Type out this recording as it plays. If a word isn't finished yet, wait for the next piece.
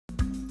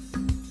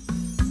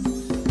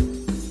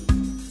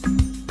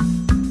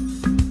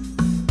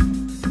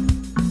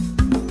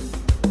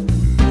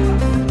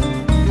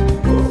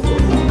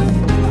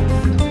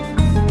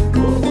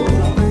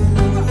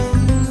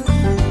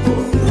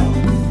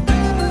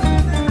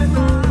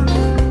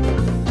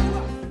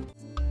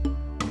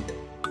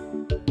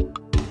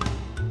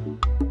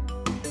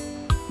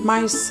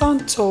My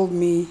son told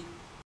me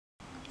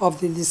of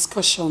the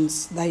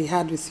discussions that he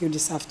had with you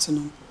this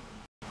afternoon.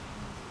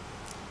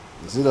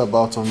 Is it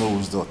about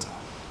Ono's daughter?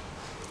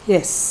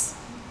 Yes.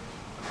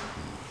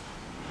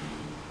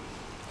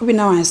 Maybe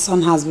now my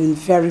son has been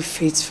very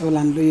faithful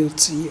and loyal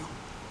to you.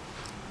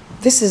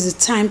 This is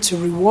the time to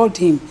reward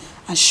him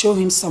and show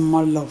him some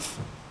more love.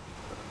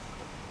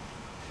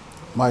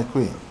 My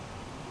queen,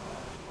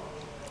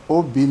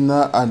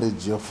 Obinna and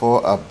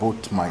Ejiofor are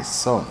both my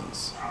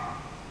sons.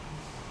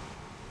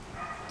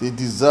 They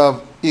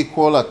deserve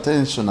equal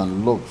attention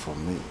and love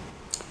from me.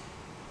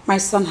 My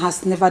son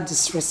has never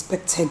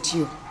disrespected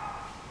you.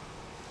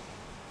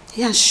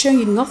 He has shown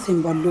you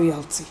nothing but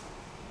loyalty.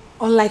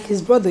 Unlike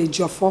his brother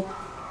Ejiofor,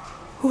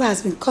 who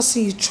has been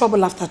causing you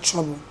trouble after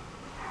trouble.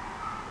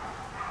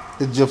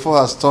 Ejiofor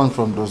has turned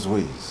from those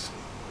ways.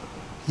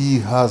 He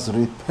has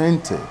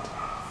repented.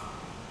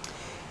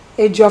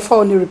 Ejiofor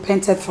only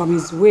repented from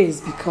his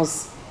ways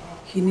because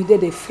he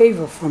needed a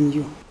favor from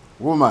you.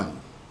 Woman,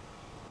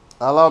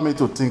 allow me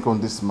to think on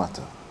this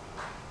matter.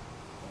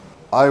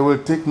 I will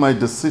take my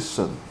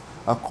decision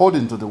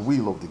according to the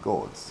will of the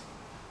gods.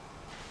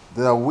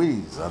 Their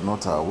ways are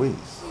not our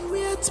ways.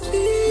 We are at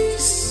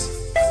peace.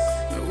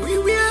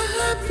 We are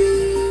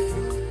happy.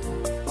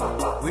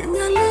 We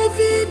are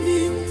living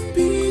in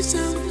peace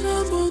and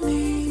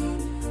harmony.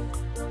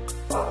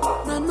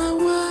 Mama,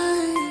 why?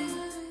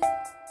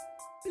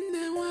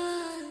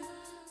 Why?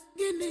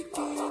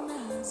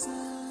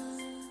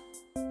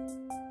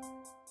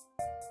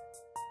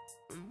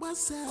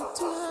 What's that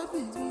to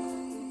baby?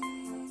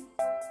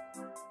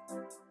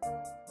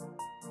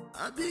 I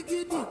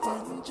begin the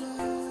danger.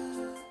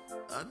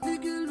 I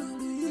begin to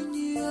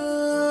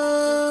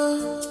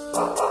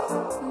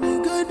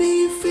nigga the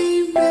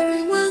fame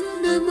very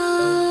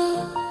wonderful.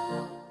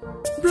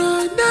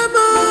 Brother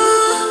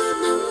man,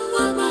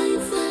 what my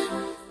friend,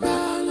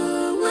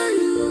 follow where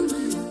you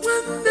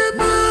live.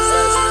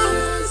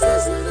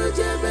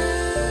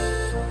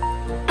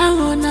 I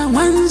wanna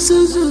one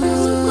Suzu.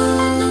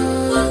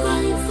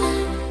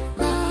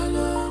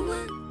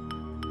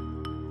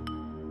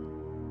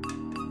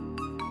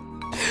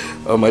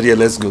 Oh, my dear,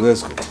 let's go.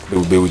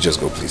 May we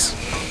just go, please?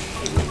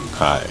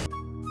 Hi.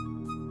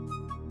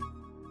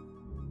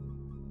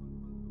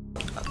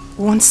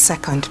 1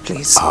 second,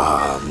 please.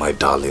 My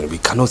darling, we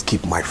cannot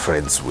keep my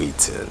friends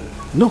waiting.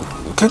 No,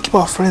 we can't keep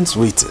our friends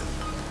waiting.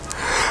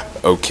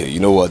 Okay,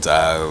 you know what?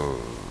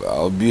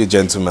 I'll be a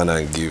gentleman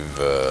and give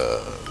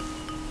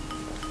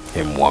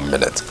him 1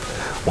 minute.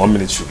 1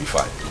 minute should be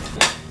fine.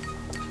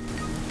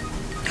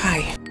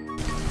 Hi.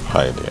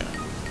 Hi, dear.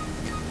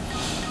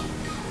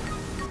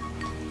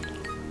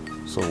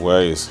 So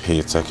where is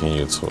he taking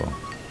you to?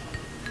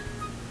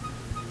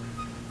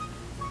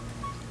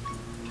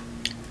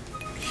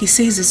 He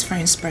says his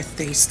friend's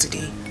birthday is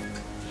today.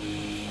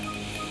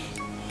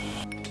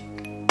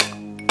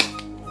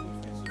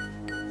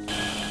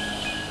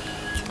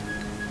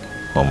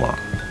 Omar,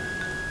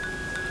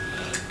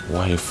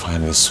 why you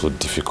find it so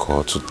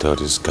difficult to tell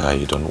this guy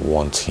you don't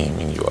want him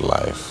in your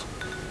life?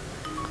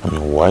 I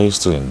mean, why are you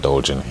still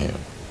indulging him?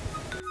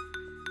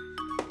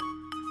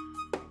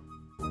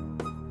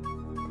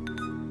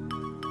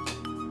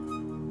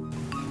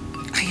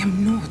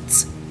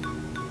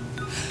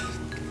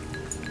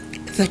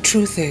 The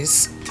truth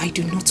is, I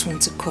do not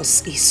want to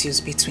cause issues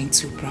between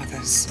two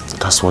brothers.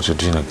 That's what you're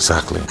doing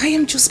exactly. I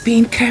am just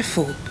being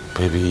careful.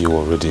 Baby, you're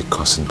already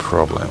causing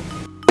problem.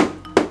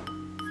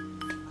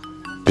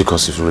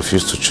 Because if you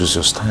refuse to choose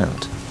your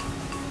stand.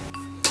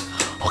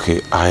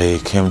 Okay, I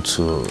came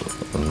to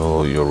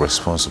know your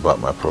response about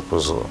my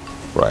proposal.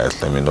 Right,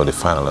 let me know the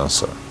final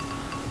answer.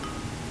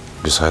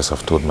 Besides,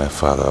 I've told my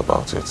father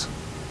about it.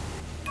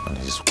 And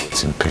he's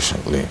waiting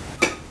patiently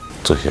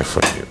to hear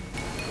from you.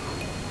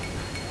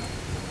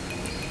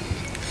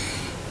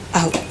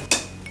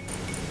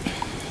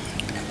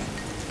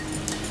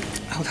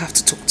 I'll have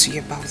to talk to you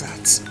about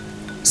that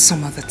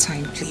some other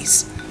time,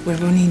 please. We're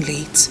running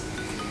late.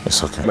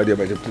 It's okay. My dear,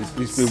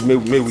 please, may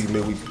we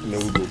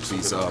go,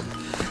 please.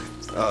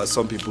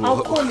 Some people,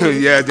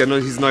 yeah,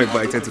 he's not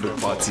invited to the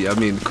party. I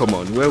mean, come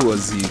on, where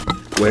was he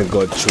when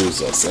God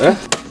chose us? Eh?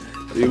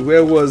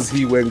 Where was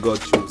he when God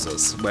chose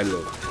us, my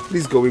love?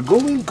 Please go, we're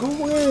going.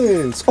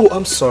 Oh,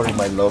 I'm sorry,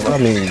 my love. I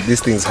mean,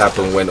 these things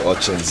happen when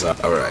urchins are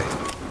alright.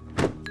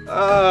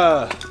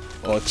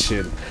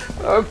 Urchin.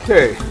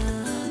 Okay.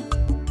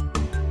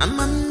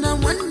 Amanda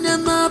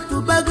wanema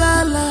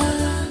pubagala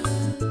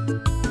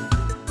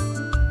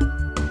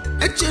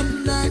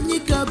Echemna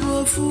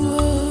nyikabofu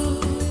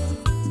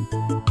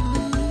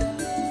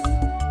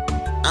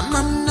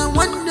Amanda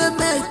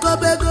waneme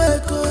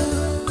kobego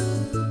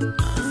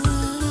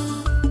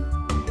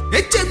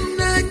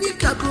Echemna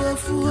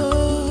nyikabofu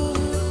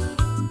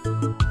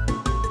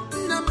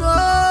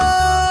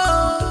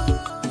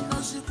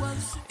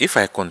If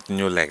I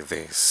continue like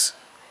this,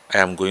 I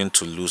am going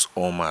to lose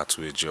Omar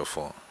to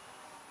Ejiofor.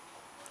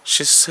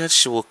 She said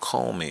she will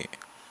call me,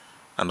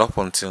 and up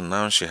until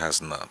now she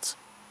has not.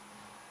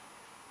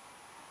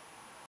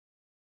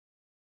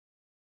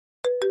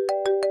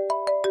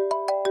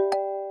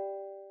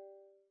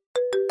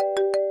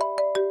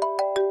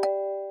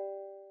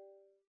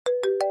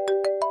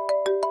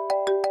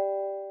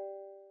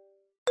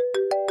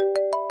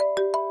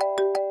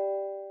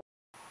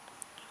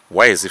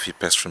 Why is he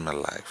pestering my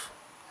life?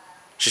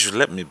 She should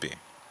let me be.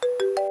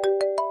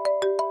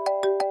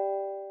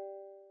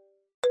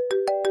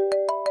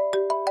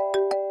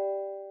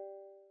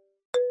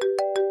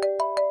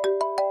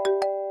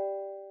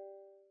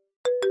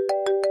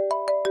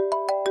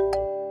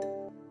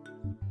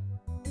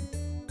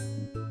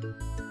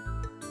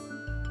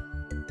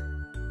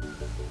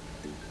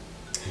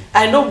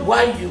 I know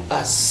why you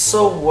are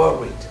so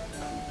worried.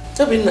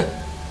 Tobina,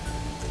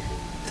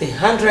 the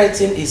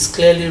handwriting is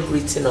clearly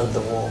written on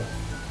the wall.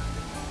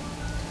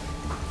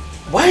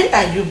 Why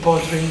are you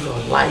bothering your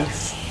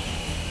life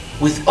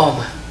with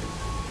Oma?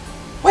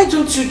 Why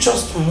don't you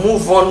just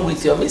move on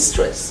with your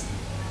mistress?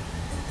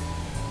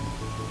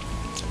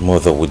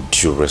 Mother, with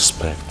due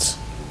respect,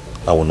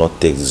 I will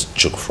not take this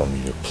joke from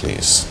you,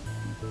 please.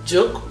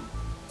 Joke?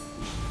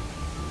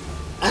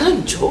 I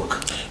don't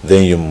joke.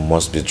 Then you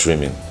must be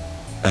dreaming.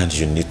 And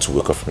you need to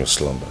wake up from your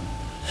slumber.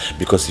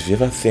 Because if you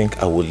ever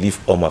think I will leave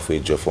Oma for a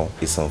Jofon,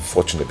 it's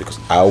unfortunate because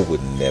I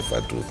would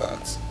never do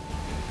that.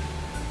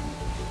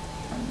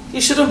 You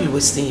shouldn't be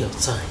wasting your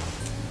time.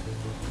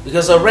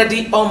 Because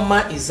already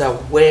Oma is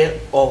aware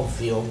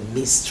of your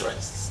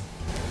mistress.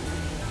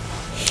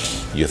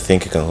 You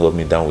think you can hold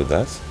me down with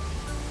that?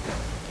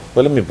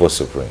 Well, let me bust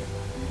your brain.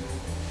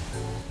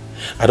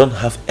 I don't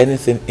have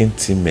anything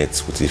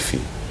intimate with Ife.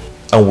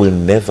 And will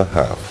never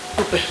have.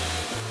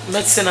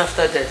 Medicine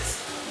after death.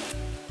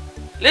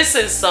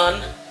 Listen,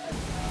 son.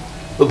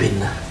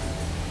 Obinna,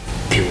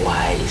 be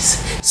wise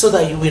so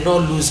that you will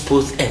not lose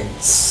both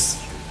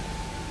ends.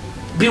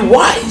 Be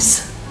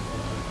wise.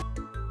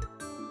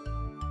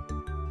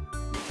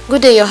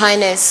 Good day, Your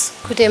Highness.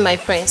 Good day, my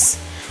prince.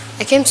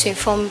 I came to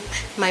inform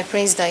my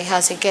prince that he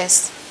has a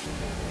guest.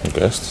 A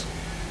guest?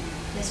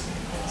 Yes, my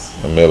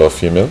prince. A male or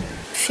female?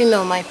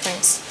 Female, my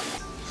prince.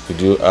 Did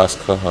you ask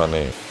her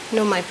name?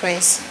 No, my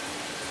prince.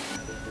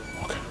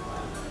 Okay.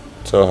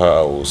 Tell her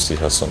I will see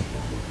her soon.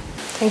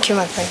 Thank you,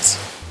 my prince.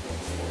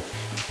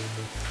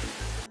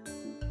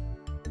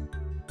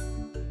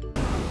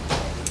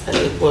 And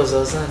it was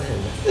Ozan.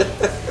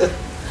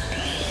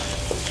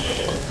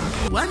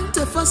 Want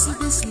to fuss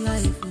this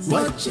life,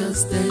 watch your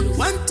step.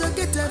 Want to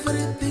get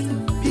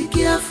everything, be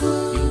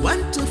careful. You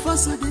want to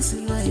fuss this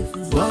life,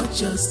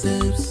 watch your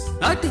steps.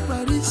 At the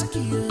Paris,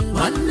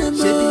 one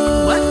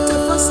more. Want to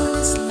fuss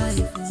this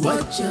life,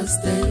 watch your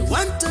steps.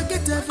 Want to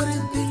get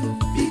everything,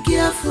 be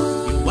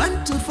careful. You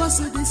want to fuss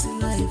this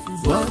life,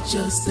 watch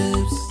your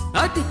steps.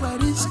 At the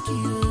Paris,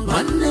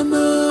 one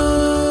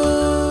more.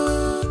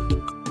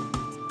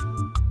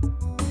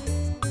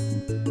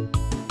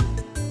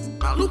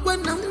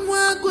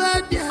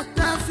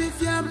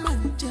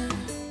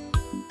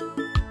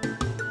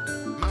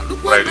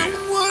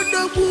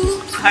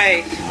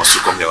 Hi. Must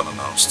you come here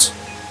unannounced?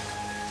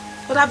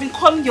 But I've been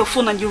calling your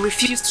phone and you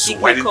refuse to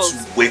pick my calls. Why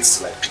didn't you wait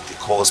till I pick the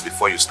calls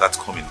before you start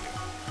coming here?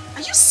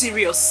 Are you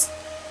serious?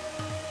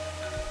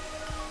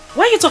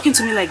 Why are you talking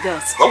to me like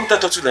that? Why would I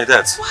talk to you like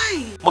that?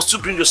 Why? Must you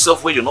bring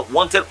yourself where you're not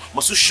wanted?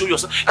 Must you show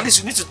yourself? At least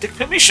you need to take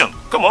permission.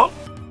 Come on.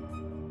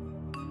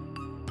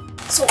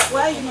 So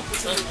why are you not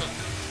putting me?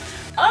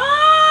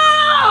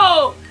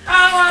 Oh!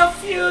 Our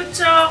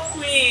future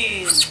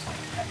queen!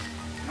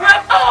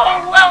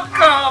 Oh,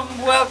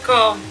 welcome,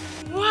 welcome.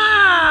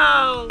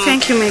 Wow.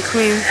 Thank you, my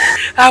queen.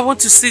 I want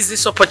to seize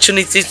this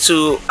opportunity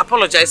to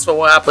apologize for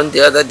what happened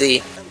the other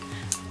day.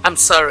 I'm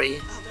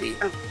sorry.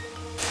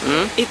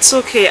 It's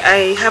okay.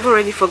 I have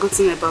already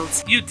forgotten about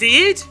it. You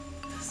did?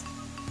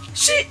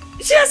 She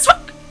has...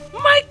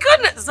 My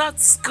goodness,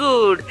 that's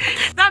good.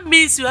 That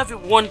means you have a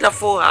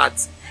wonderful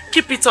heart.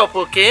 Keep it up,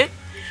 okay?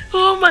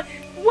 Oh my...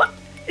 What?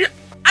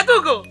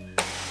 Agogo.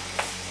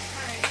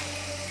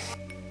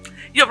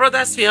 Your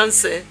brother's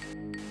fiancé.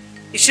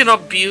 Is she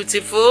not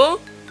beautiful?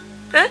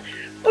 Eh?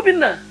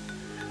 Obinna,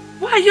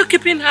 why are you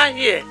keeping her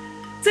here?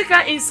 Take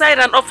her inside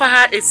and offer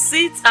her a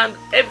seat and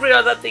every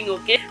other thing,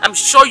 okay? I'm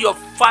sure your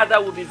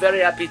father will be very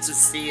happy to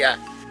see her.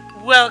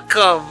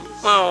 Welcome.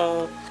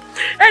 Oh.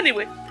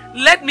 Anyway,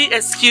 let me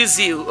excuse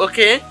you,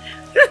 okay?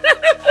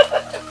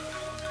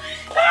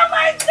 Oh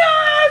my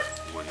God!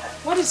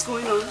 What is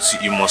going on?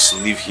 See, you must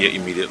leave here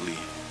immediately.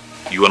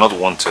 You are not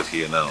wanted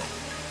here now.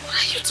 What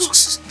are you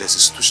talking? There's a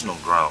situation on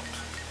ground.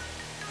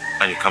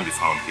 And you can't be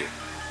found here,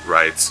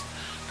 right?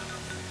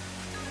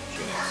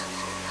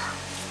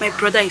 My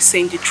brother is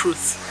saying the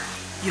truth.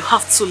 You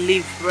have to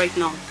leave right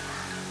now.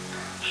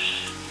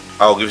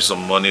 I'll give you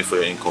some money for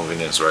your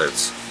inconvenience, right?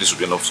 This will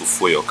be enough to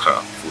fuel your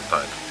car full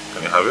tank.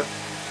 Can you have it?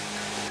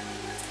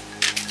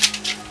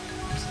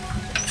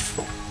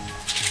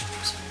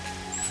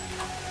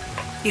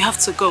 You have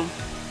to go,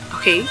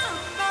 okay?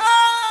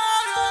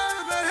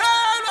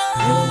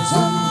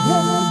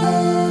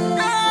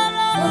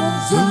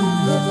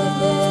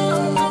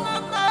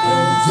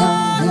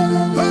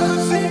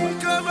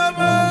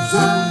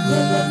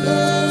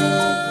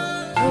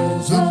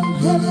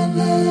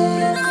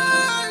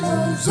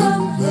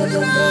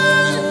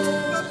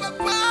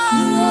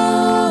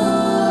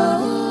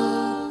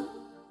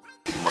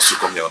 Must you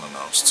come here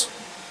unannounced?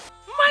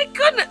 My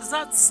goodness,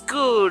 that's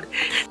good.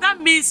 That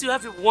means you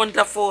have a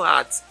wonderful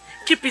heart.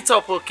 keep it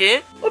up,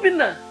 okay?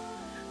 Obinna,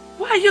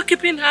 why are you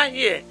keeping her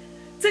here?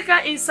 Take her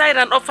inside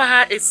and offer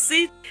her a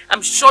seat.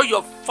 I'm sure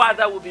your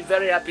father will be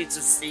very happy to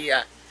see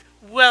her.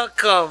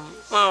 Welcome.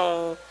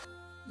 Oh.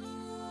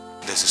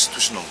 There's a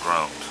situation on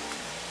ground,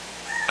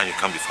 and you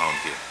can't be found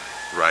here,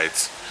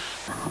 right?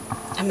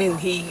 I mean,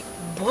 he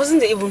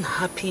wasn't even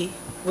happy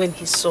when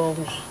he saw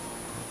me.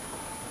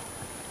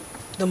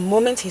 The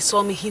moment he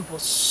saw me, he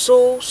was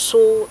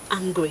so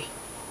angry.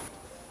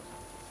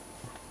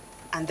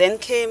 And then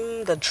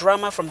came the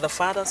drama from the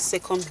father's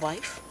second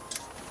wife.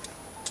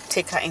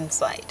 Take her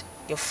inside.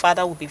 Your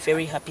father will be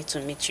very happy to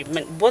meet you.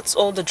 Man, what's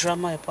all the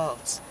drama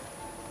about?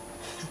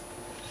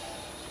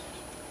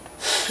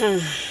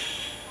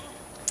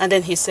 And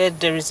then he said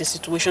there is a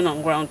situation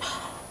on ground.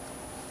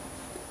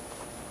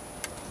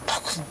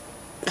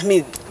 I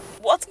mean,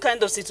 what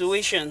kind of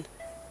situation?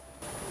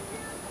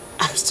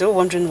 I'm still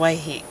wondering why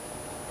he...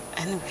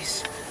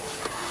 Anyways.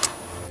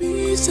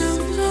 Peace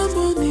and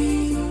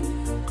harmony.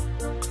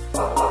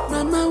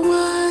 Mama,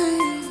 why?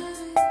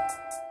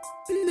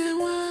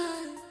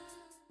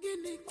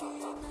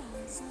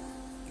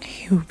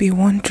 You'll be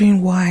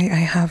wondering why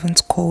I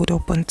haven't called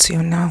up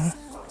until now.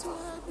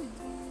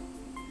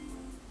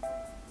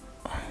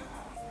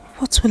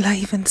 What will I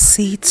even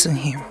say to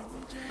him?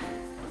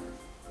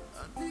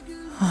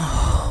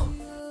 Oh.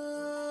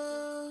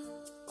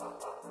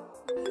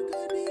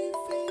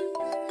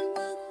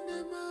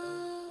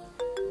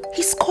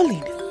 He's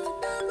calling.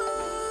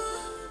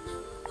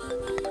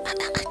 I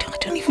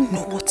don't even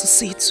know what to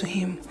say to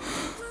him.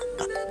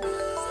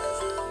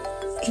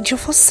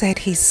 Ejiofor said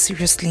he's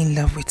seriously in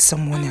love with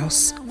someone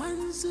else.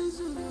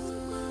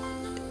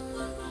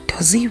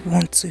 Does he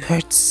want to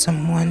hurt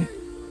someone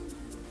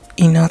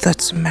in order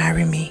to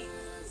marry me?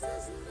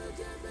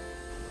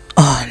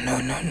 Oh,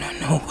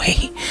 no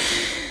way.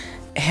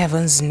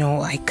 Heavens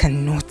no, I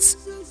cannot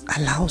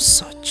allow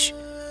such.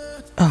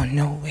 Oh,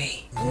 no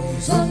way.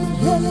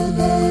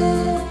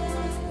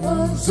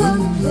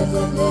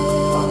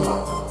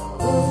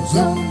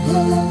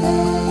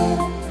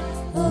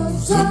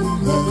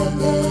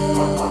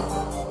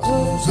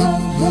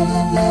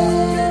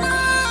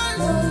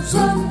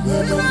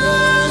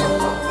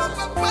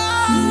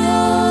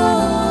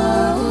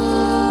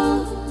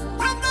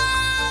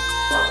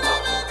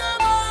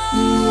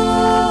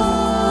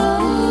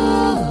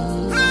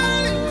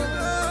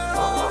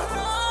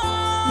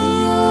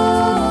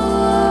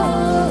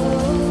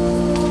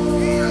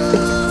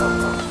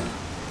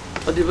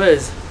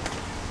 Odibez,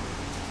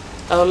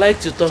 I would like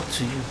to talk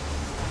to you.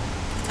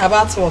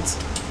 About what?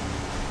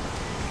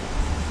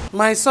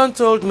 My son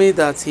told me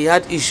that he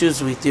had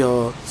issues with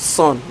your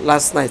son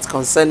last night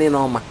concerning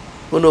Oma,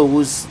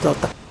 Onowu's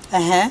daughter.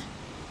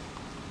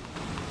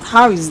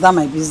 How is that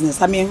my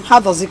business? I mean, how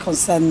does it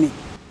concern me?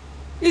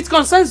 It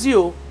concerns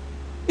you.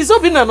 Is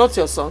Obinna not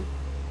your son?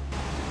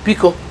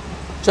 Pico,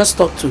 just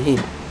talk to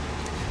him.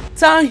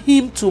 Tell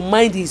him to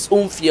mind his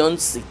own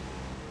fiancé.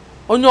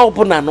 Onye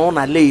obuna no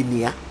na lane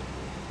ya.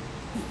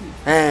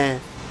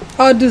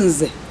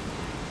 Odunze,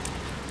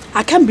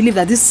 I can't believe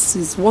that this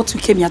is what you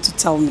came here to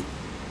tell me.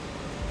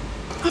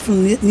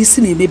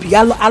 Maybe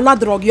Allah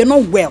drug, you're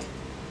not well.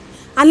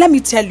 And let me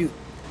tell you,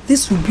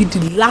 this will be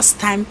the last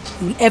time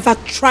you'll ever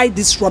try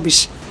this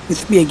rubbish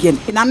with me again.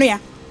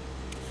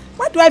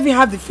 Why do I even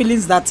have the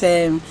feelings that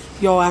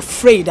you're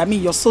afraid? I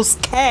mean, you're so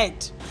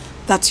scared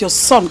that your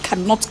son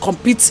cannot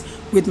compete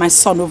with my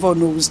son over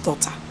Onowu's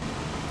daughter.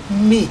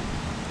 Me?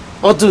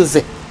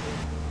 Odunze?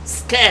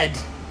 Scared?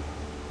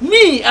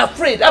 Me?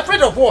 Afraid?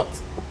 Afraid of what?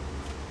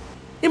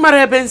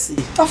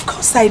 Of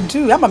course I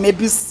do. I'm a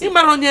maybe.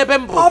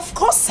 Of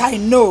course I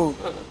know.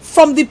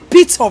 From the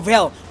pit of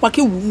hell.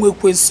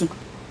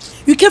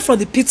 You came from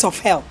the pit of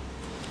hell.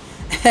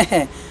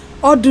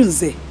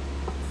 Odunze,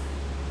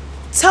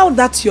 tell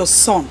that your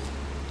son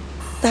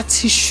that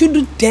he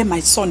shouldn't dare my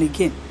son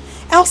again.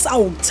 Else I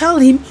will tell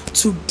him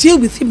to deal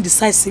with him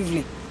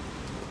decisively.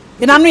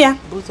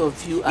 Both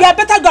of you are... You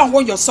better go and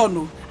warn your son.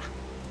 No?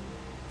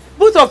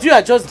 Both of you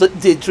are just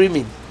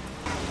daydreaming.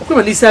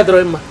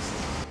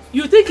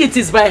 You think it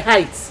is by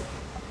height?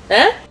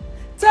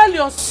 Tell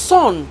your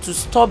son to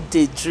stop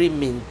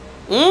daydreaming.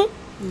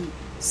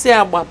 Say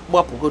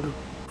Abapugodu.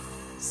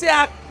 Say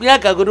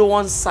Yagagodo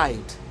one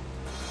side.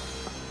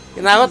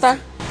 You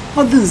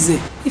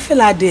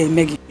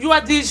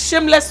are the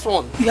shameless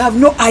one. You have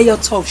no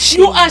iota of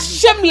shame. You are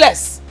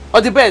shameless.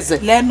 Or the best.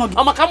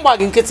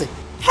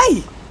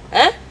 Hey!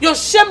 You're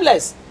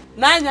shameless.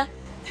 Nanya.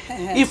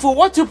 If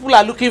what people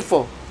are looking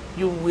for,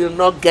 you will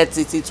not get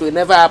it. It will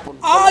never happen.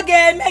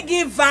 Okay, make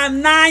it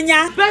from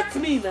Nanya. Bet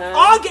me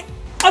now.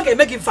 Okay,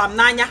 make it from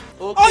Nanya.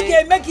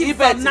 Okay, make it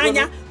from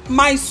Nanya.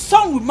 My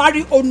son will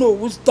marry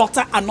Onowu's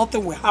daughter and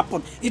nothing will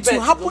happen. It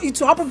will happen. It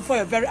will happen before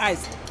your very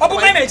eyes. Oh,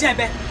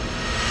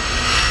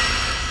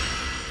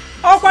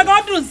 my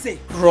God, don't say.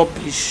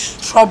 Rubbish.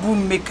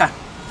 Troublemaker.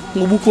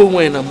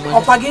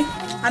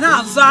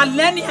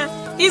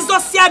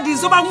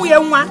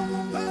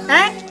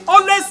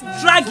 Always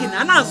dragging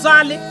and I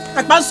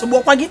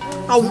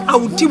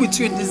will deal with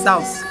you in this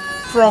house.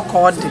 Frog,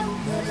 want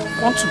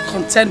to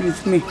contend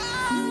with me.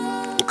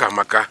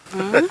 Ukamaka,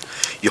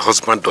 your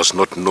husband does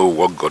not know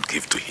what God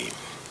gave to him.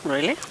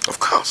 Really? Of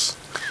course.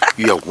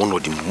 You are one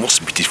of the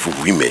most beautiful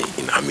women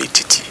in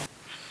Ametiti.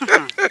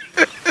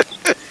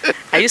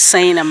 Are you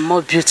saying I'm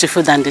more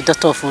beautiful than the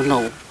daughter of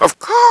Ono? Of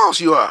course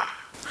you are.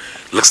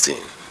 Listen,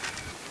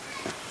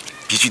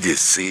 Gichi they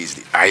say is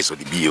the eyes of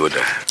the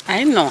beholder.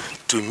 I know.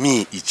 To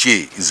me,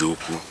 Iche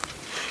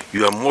Ezeoku,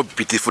 you are more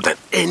beautiful than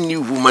any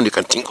woman you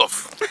can think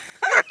of.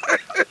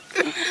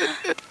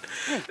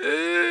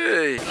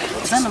 Hey.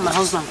 Is that not my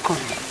husband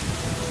coming?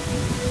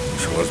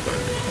 Your husband?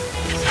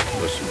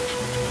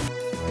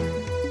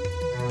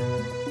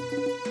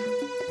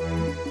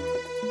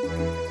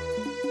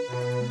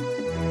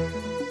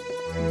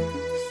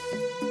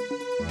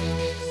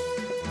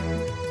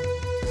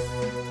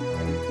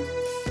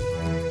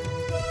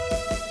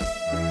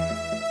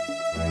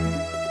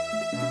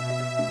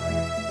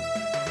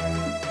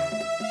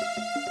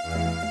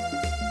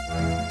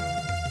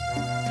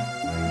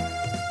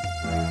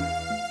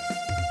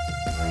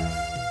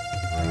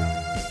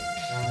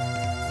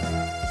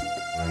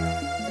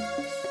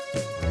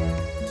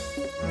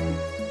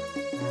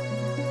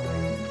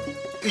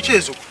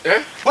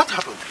 Eh? What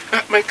happened?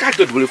 My car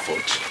developed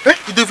fault. Eh?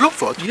 You developed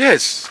fault?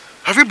 Yes.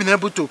 Have you been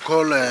able to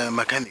call a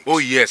mechanic? Oh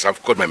yes,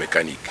 I've called my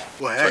mechanic.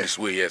 Well, It's on his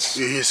way, yes.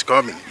 He's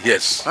coming.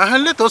 Yes.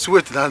 Let us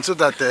wait then so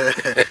that...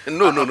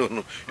 No.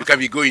 You can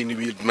be going.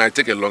 It might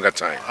take a longer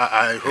time.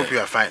 I hope you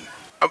are fine.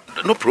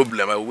 No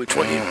problem. I will wait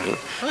for him.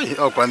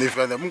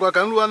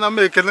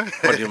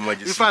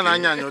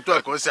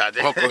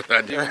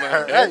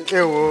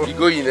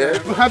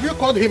 Have you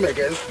called him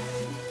again?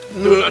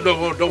 No,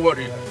 don't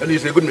worry. And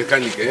he's a good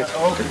mechanic, eh?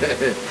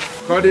 Okay.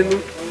 Call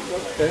him.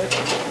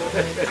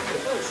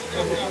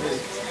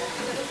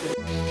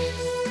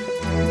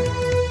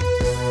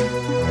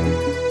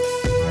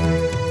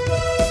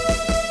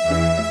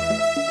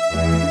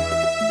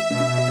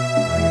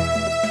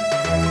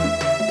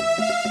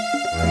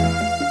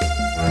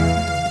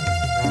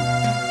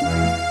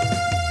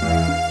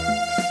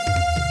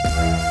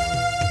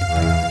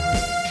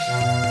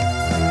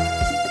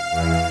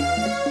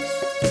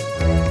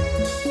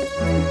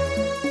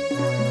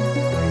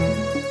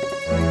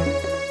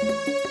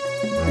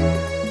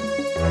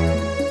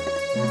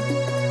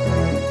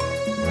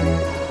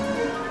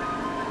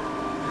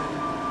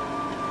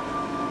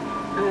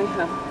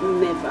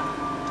 Never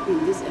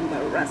been this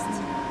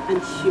embarrassed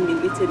and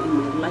humiliated in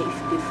my life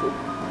before.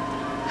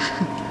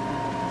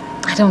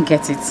 I don't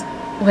get it.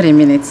 Wait a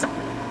minute.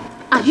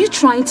 Are you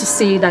trying to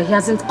say that he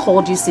hasn't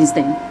called you since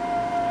then?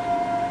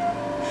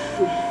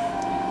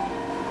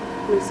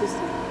 My sister,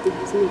 he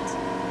has not.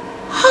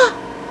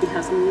 He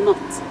has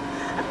not.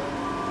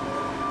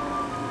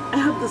 I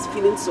have this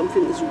feeling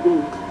something is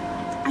wrong.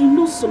 I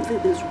know something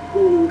is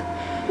wrong,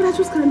 but I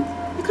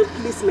can't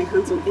place my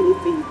hands on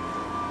anything.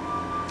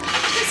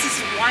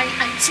 Why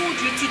I told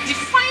you to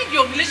define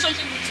your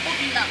relationship with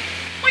Obina,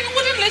 but you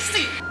wouldn't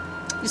listen.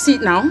 You see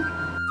it now?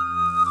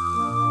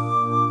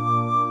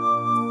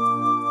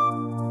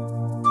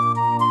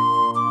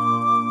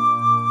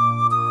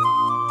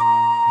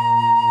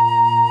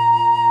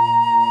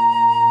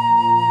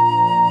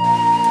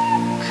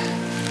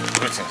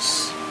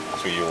 Greetings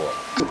to you all.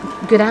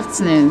 Good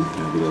afternoon.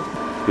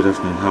 Good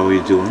afternoon. How are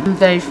you doing? I'm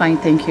very fine,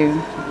 thank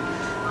you.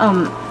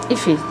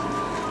 Ify,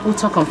 we'll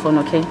talk on phone,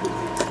 okay?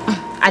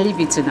 I'll leave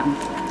you to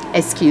now.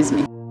 Excuse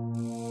me.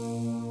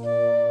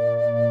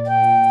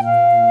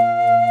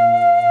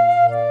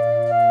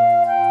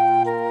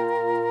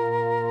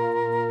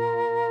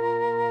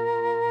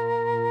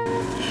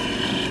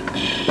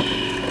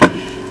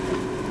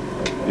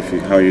 Ify,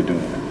 how are you doing?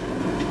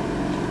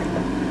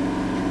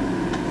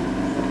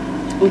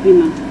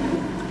 Obina,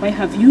 why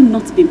have you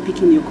not been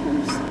picking your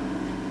calls?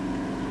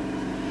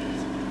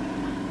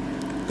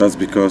 That's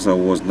because I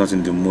was not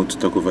in the mood to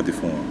talk over the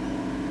phone.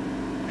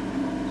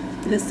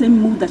 The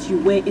same mood that you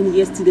were in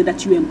yesterday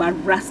that you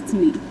embarrassed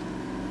me.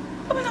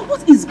 Obina,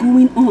 what is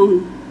going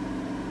on?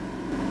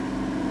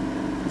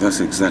 That's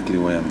exactly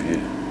why I'm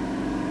here.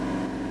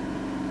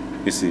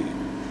 You see,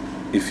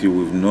 if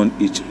we've known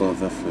each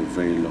other for a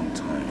very long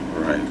time,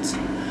 right?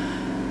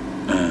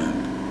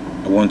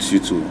 And I want you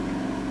to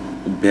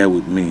bear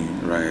with me,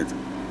 right?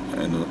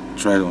 And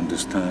try to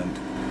understand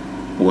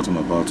what I'm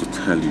about to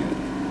tell you.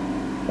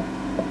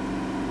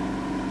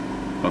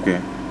 Okay?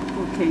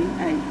 Okay,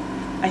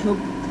 I hope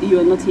you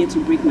are not here to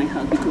break my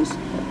heart because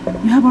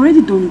you have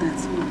already done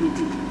that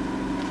already.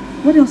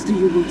 What else do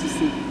you want to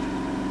say?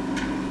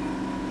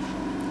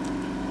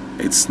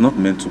 It's not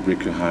meant to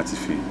break your heart,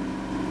 Ify.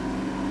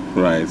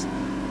 Right?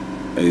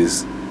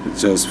 It's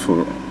just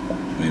for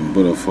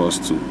both of us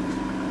to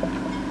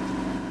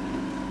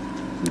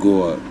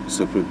go our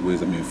separate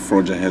ways,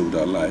 forge ahead with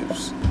our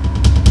lives.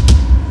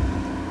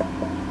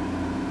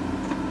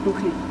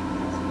 Okay.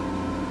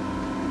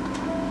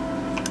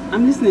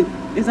 I'm listening.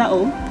 Is that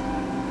all?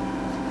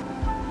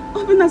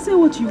 Obina, say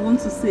what you want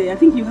to say. I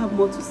think you have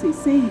more to say.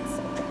 Say it.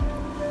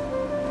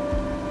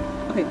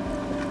 Okay.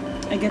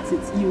 I get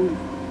it.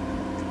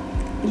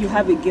 You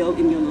have a girl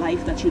in your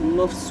life that you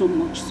love so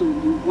much, so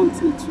you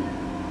want me to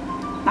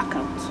back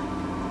out.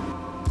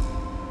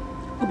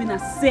 Obina,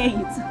 say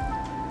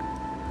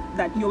it.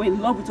 That you're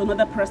in love with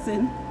another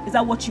person? Is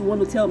that what you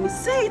want to tell me?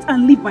 Say it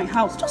and leave my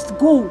house. Just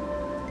go.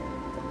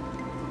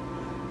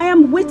 I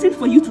am waiting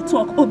for you to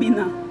talk,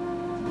 Obina.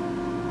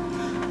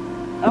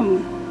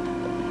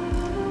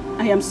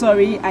 I am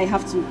sorry. I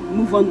have to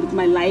move on with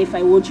my life.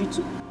 I want you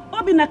to.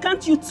 Obina,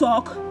 can't you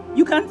talk?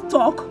 You can't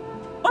talk.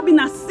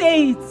 Obina,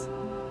 say it.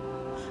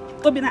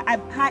 Obina,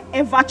 have I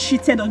ever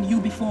cheated on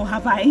you before,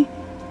 have I?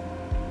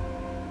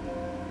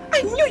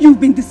 I knew you've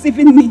been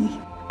deceiving me.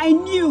 I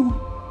knew.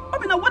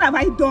 Obina, what have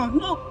I done?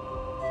 No.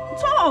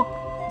 Talk.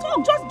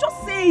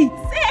 Just say it.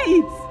 Say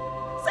it.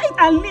 Say it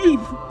and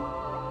leave.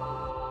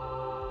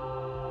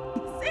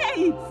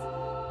 Say it.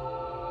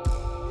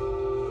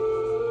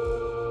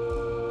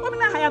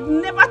 Obina, I have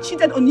never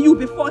cheated on you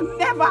before.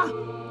 Never.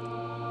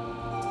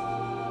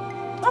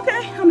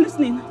 Okay, I'm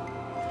listening.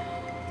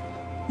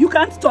 You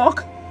can't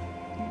talk.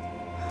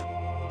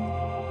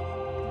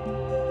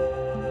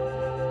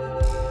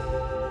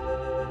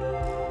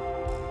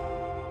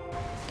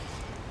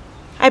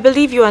 I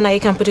believe you and I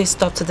can put a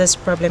stop to this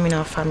problem in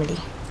our family.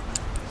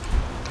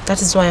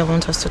 That is why I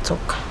want us to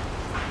talk.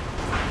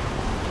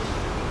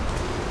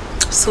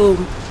 So,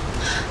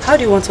 how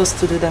do you want us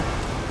to do that?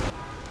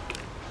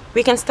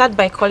 We can start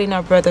by calling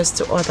our brothers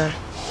to order.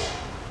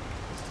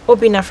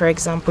 Obina, for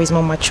example, is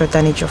more mature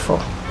than Ejiofor.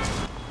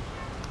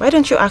 Why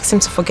don't you ask him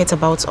to forget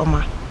about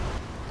Oma?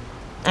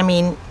 I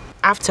mean,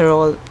 after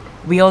all,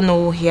 we all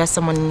know he has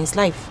someone in his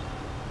life.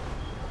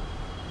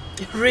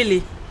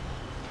 Really?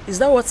 Is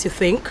that what you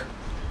think?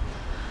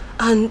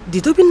 And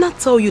did Obina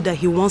tell you that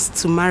he wants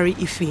to marry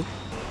Ife?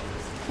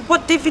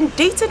 But they've been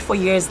dating for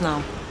years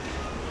now.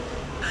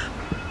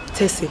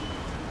 Tessie,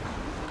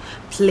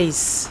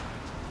 please,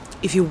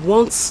 if you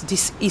want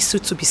this issue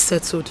to be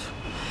settled,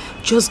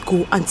 just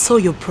go and tell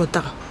your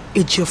brother,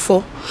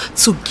 Ejiofor,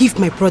 to give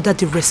my brother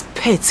the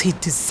respect he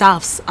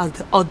deserves as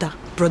the other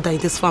brother in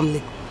this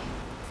family.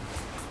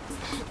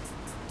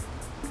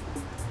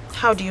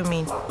 How do you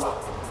mean?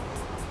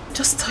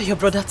 Just tell your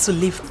brother to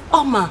leave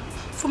Oma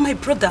for my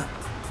brother.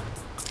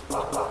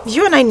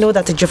 You and I know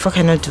that Ejiofor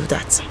cannot do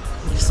that.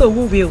 So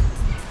who will?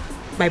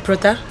 My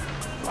brother?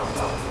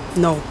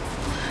 No,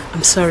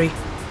 I'm sorry.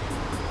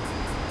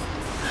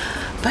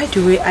 By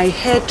the way, I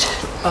heard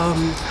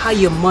how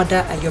your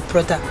mother and your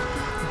brother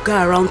go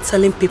around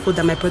telling people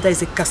that my brother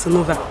is a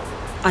Casanova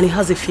and he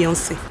has a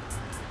fiancé.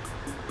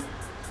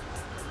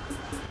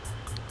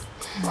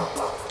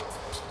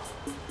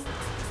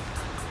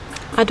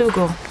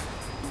 Adugo,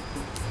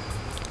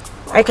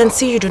 I can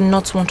see you do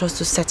not want us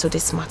to settle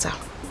this matter.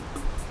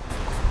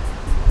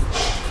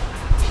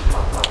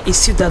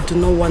 It's you that do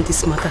not want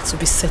this matter to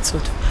be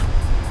settled.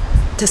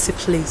 Tessie,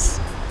 please.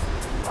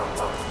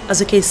 As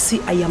you can see,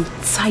 I am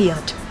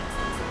tired.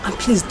 And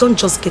please, don't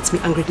just get me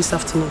angry this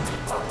afternoon.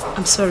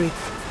 I'm sorry.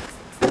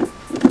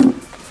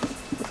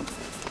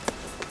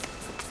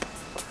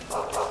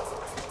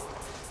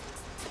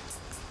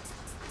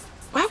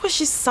 Why was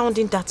she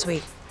sounding that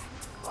way?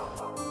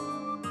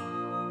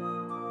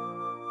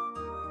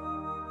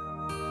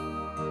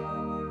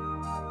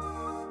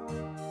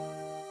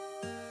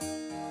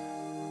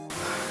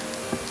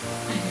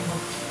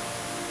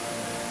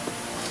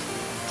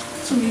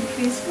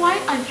 Please, why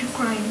are you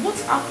crying? What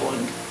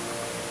happened?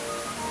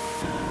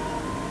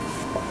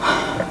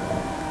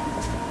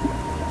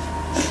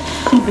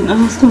 Obina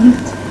has done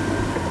it.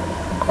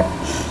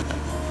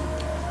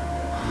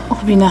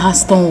 Obina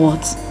has done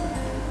what?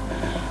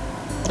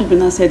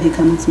 Obina said he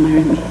cannot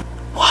marry me.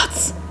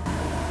 What?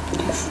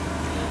 Yes.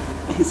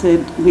 He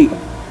said we're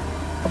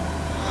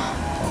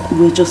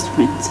just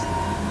friends.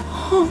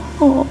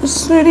 Oh,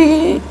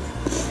 sweetie.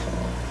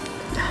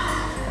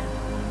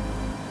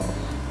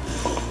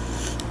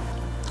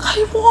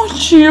 I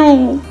want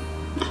you.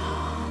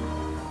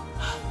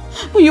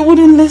 But you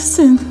wouldn't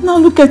listen. Now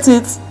look at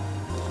it.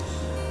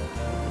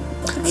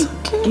 I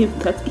gave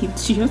that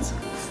idiot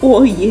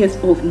 4 years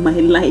of my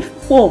life.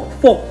 4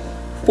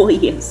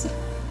 years.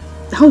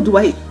 How do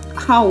I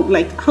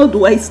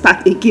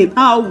start again?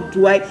 I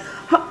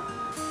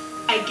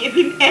gave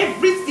him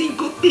every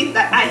single thing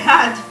that I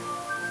had.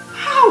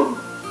 How?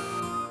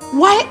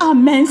 Why are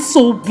men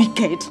so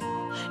wicked?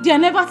 They are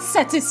never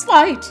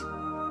satisfied.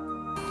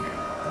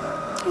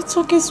 It's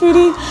okay,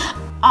 sweetie.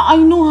 I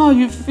know how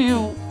you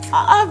feel.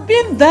 I've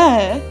been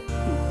there.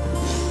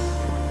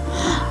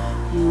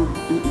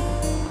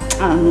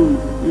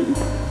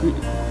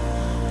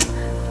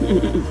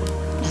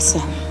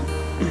 Listen,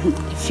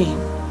 Ife,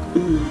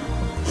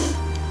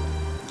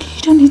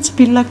 you don't need to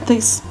be like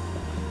this.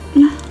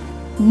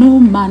 No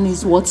man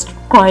is worth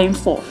crying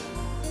for.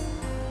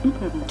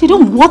 They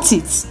don't want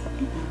it.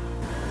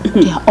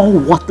 They are all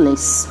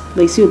worthless.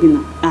 Like, see,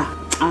 Obina.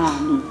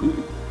 No.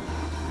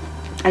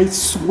 I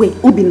swear,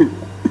 Obina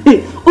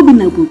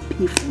will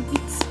pay for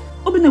it.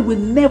 Obina will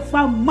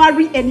never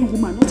marry any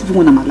woman, not even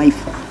one in my life.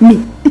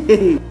 Me.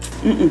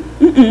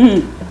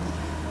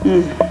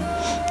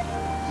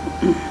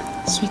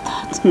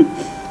 Sweetheart,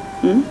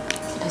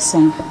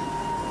 listen.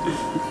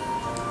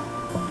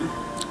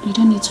 You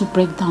don't need to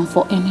break down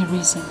for any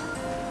reason.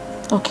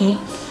 Okay?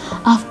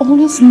 I've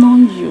always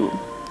known you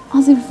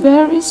as a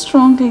very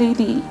strong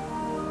lady.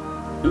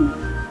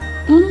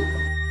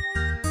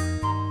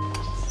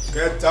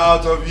 Get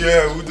out of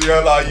here. Who the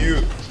hell are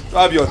you?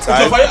 Don't have your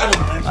time.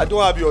 I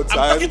don't have your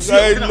time. I'm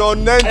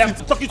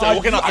talking to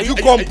you. Have you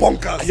gone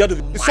bonkers?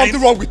 Is something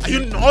wrong with you?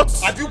 Are you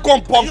nuts? Have you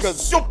gone bonkers?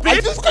 Stupid.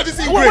 I just got this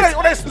English.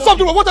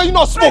 Something wrong. What are you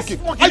not smoking?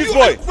 Are you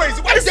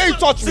crazy? Why did you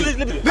touch me?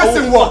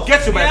 Listen, what?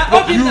 Get to my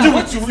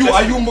You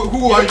are you?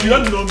 Who are you? You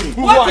don't know me.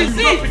 Who are you?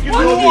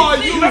 Who are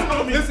you?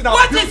 Listen,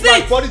 I've built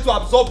my body to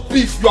absorb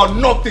beef. You are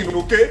nothing,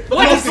 okay?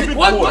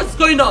 What's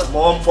going on?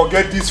 Mom,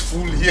 forget this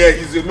fool here.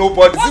 He's a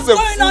nobody. What's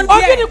going on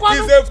here?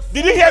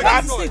 Did you hear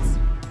that?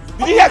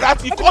 Did you hear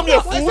that? You call me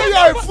a fool? I say you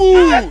are a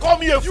fool. You call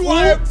me a fool? You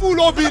are a fool,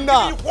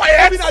 Obina.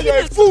 Quiet. Obina, you're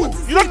a fool.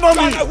 You don't know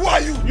me. Who are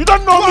you? You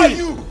don't know me. Who are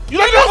you? You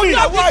don't know me.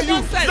 Who are you?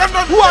 You don't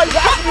know me. Who are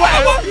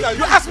you?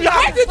 You ask me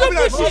how. Why did you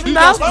push me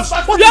now? You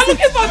are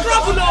looking for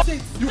trouble now.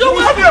 You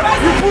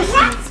pushed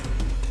me.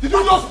 Did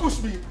you just push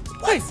me?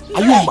 Wait.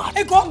 Are you mad?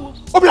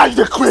 Obina,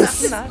 you're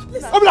crazy.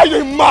 Obina,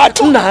 you're mad.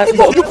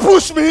 You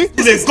push me.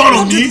 There's a gun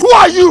on me. Who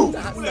are you?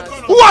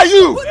 Who are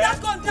you?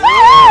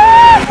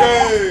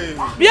 Okay.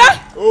 Bien.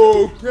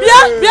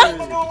 Okay. Bien.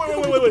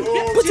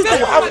 Put it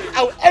down.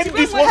 I'll end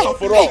this once and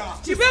for all.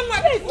 Let's do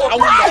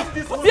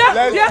this.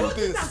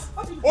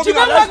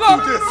 Obina, let's do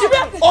this.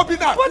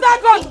 Obina. Put that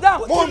gun down.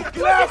 Mom,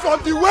 clear from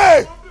the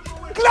way.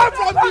 Clear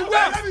from the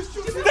way.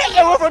 Stay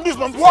away from this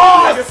man.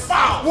 What?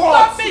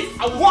 What?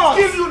 I will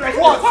kill you like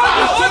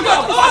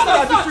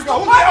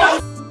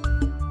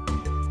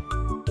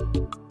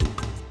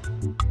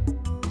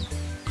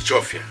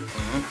Chofia,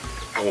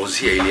 I was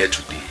here earlier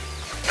today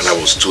and I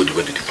was told you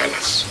went to the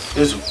palace.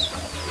 Ezu,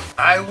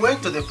 I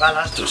went to the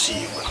palace to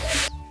see you.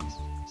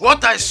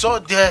 What I saw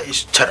there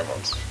is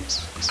terrible.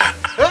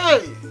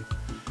 Hey!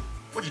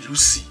 What did you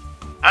see?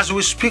 As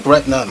we speak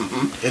right now,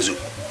 Ezu,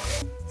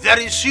 there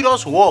is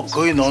serious war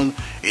going on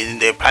in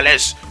the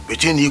palace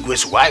between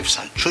Igwe's wives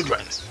and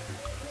children.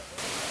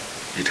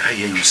 Did I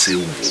hear you say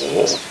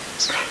war?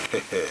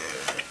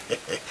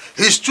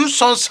 His two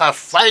sons are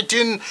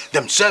fighting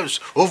themselves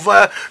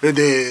over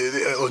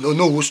the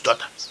Onowu's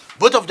daughter.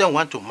 Both of them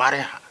want to marry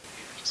her.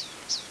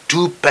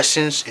 Two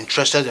persons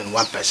interested in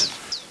one person.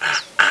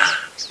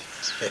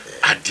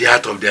 At the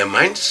heart of their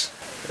minds?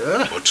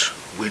 Yeah. But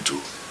wait,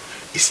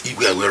 is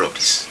Igwe aware of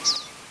this?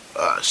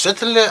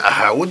 Certainly,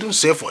 I wouldn't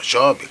say for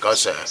sure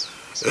because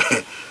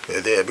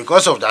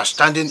because of the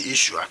standing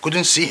issue, I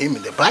couldn't see him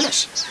in the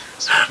palace.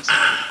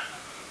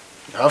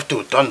 I have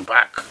to turn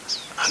back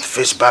and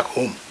face back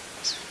home.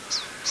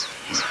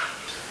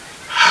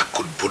 How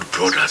could both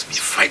brothers be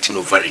fighting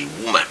over a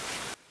woman?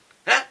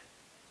 Huh?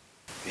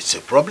 It's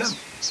a problem.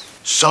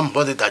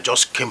 Somebody that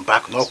just came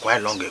back not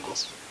quite long ago.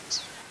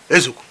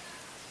 Ezuku,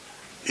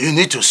 you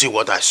need to see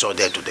what I saw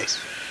there today.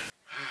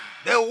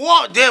 The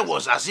war there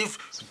was as if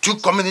two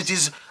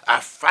communities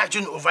are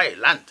fighting over a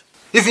land.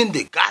 Even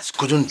the guards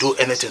couldn't do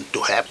anything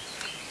to help.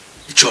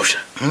 Ichofia,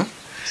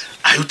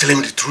 are you telling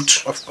me the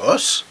truth? Of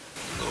course.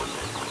 No.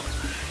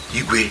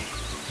 Igwe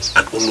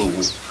and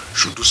Onowu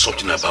should do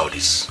something about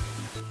this.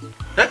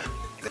 Huh?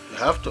 You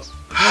have to.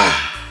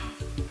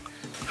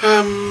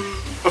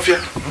 Ofia,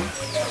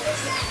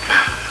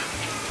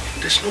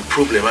 there's no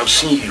problem. I'm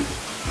seeing you.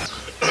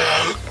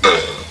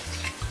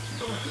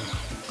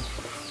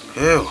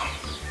 Ew.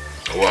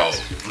 Wow,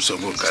 so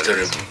good,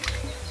 terrible.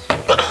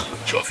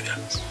 Chofia,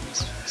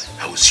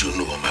 I will see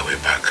you on my way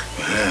back.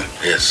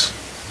 Yes,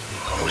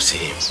 I will see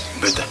him.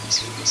 Better.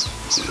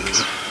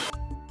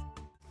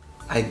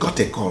 I got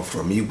a call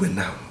from Igwe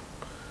now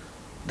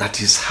that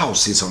his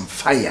house is on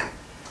fire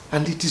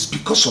and it is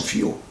because of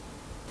you.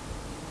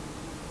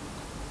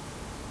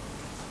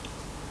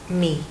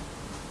 Me?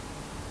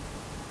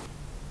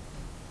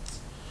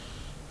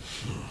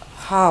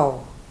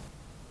 How?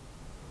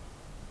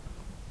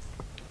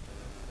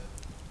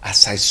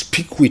 As I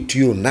speak with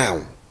you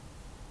now,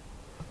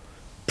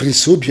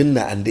 Prince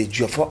Obiona and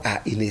Ejiofor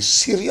are in a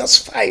serious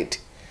fight.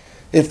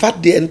 In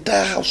fact, the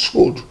entire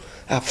household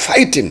are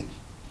fighting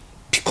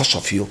because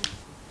of you.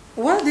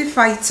 Why are they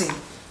fighting?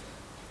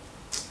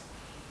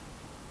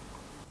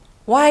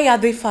 Why are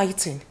they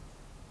fighting?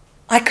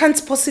 I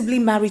can't possibly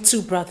marry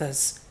two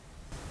brothers.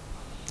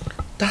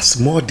 That's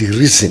more the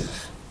reason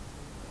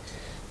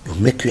you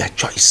make your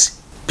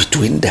choice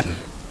between them.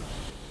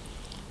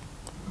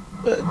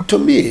 To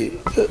me,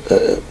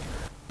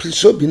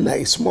 Prince Obiona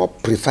is more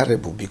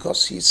preferable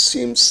because he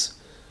seems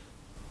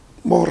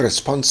more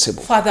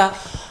responsible. Father,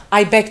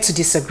 I beg to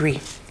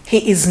disagree.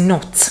 He is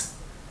not.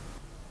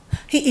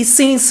 He is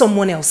seeing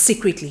someone else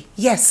secretly.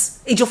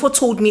 Yes, Ejiofor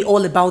told me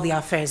all about the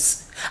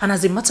affairs. And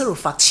as a matter of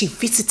fact, she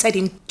visited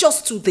him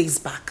just 2 days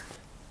back.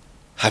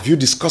 Have you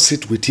discussed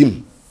it with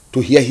him to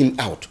hear him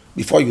out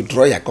before you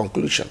draw your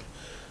conclusion?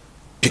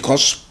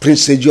 Because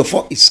Prince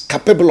Ejiofor is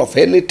capable of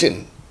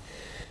anything.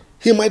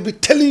 He might be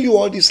telling you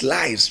all these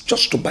lies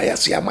just to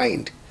bias your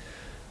mind.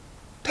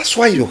 That's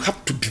why you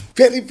have to be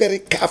very, very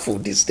careful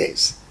these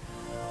days.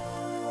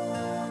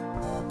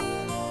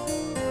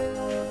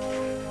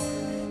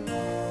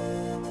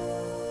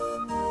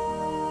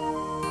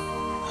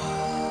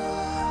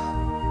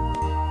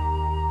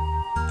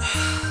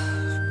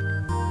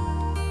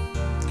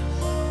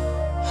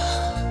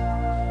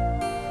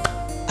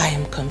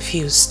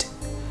 confused.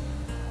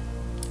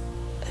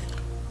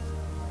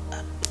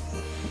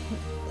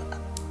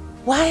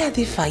 Why are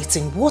they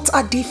fighting? What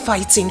are they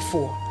fighting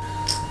for?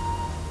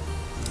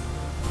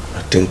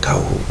 I think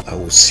I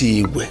will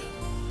see Igwe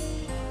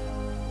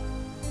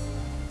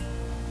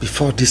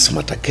before this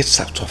matter gets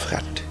out of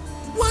hand.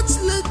 What's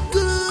let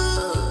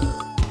go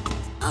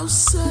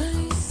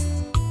outside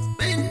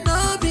may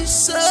not be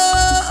so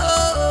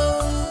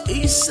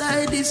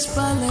inside this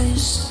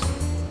palace.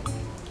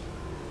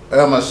 I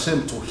am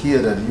ashamed to hear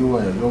that you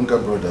and your younger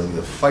brother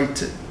were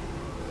fighting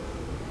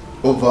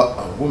over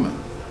a woman.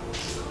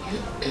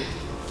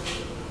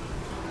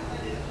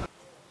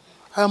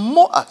 I am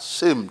more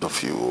ashamed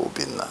of you,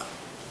 Obinna.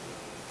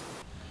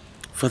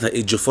 Father,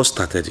 Ejiofor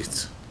started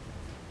it.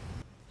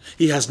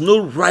 He has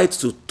no right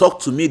to talk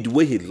to me the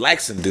way he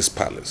likes in this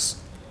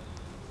palace.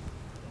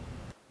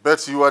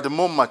 But you are the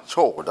more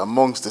matured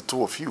amongst the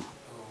two of you.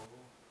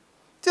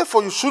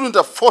 Therefore, you shouldn't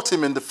have fought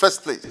him in the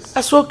first place.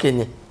 That's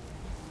okay.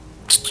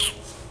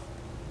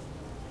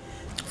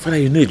 Father,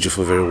 you know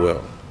Ejiofor very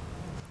well.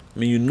 I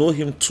mean, you know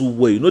him too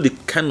well. You know the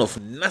kind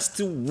of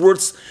nasty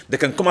words that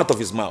can come out of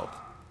his mouth.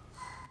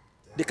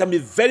 They can be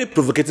very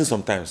provocating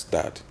sometimes,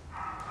 Dad.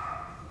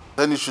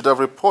 Then you should have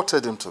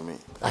reported him to me.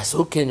 That's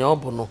okay, no.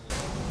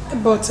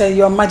 But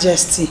Your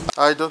Majesty,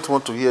 I don't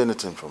want to hear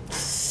anything from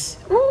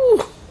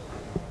you.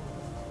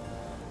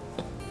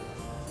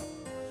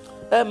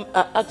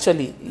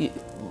 Actually,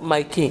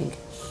 my king,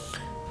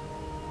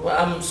 well,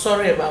 I'm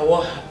sorry about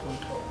what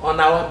happened on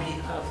our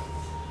behalf.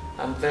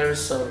 I'm very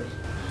sorry.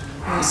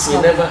 It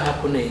will never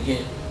happen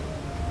again.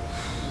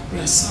 We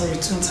are sorry,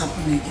 it won't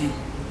happen again.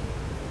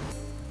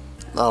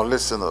 Now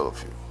listen, all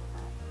of you.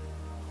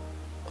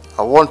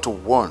 I want to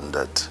warn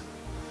that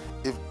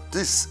if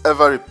this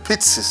ever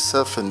repeats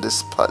itself in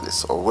this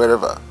palace or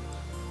wherever,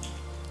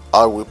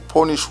 I will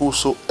punish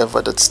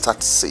whosoever that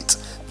starts it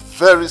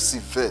very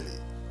severely.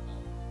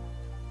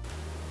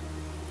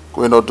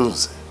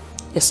 Gwenodunze.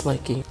 Yes, my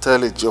king. Tell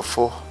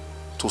Ejiofor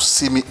to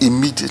see me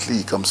immediately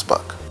he comes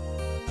back.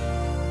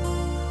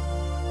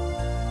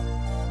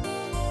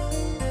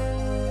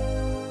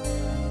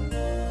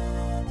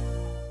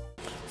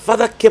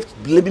 Father kept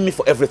blaming me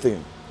for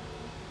everything.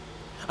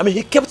 I mean,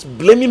 he kept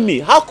blaming me.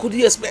 How could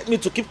he expect me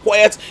to keep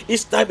quiet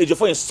each time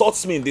Ejiofor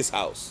insults me in this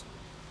house?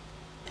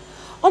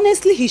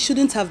 Honestly, he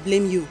shouldn't have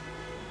blamed you.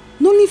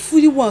 Knowing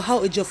fully well how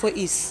Ejiofor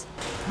is.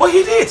 But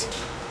he did.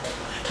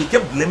 He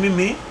kept blaming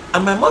me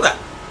and my mother.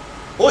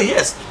 Oh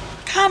yes.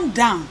 Calm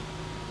down.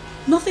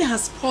 Nothing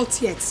has spoiled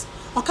yet.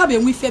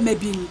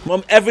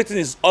 Mom, everything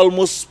is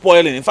almost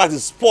spoiling. In fact,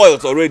 it's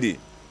spoiled already.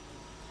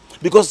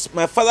 Because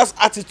my father's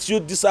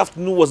attitude this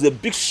afternoon was a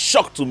big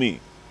shock to me.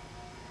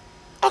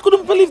 I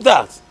couldn't believe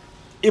that.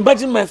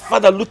 Imagine my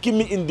father looking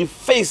me in the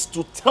face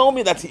to tell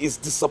me that he is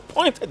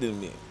disappointed in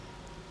me.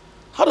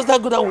 How does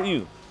that go down with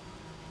you?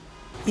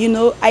 You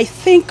know, I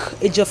think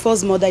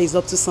Ejiofor's mother is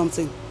up to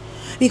something.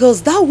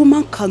 Because that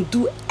woman can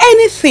do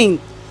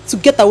anything to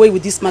get away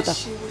with this matter.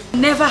 She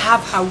will never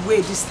have her way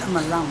this time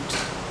around.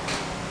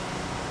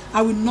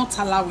 I will not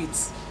allow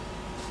it.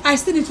 I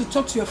still need to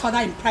talk to your father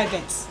in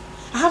private.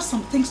 I have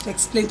some things to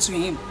explain to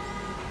him.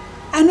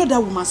 I know that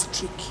woman's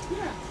trick.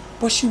 Yeah.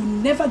 But she will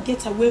never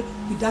get away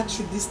with that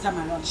trick this time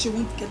around. She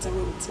won't get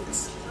away with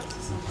it.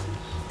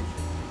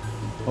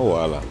 Oh,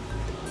 Allah.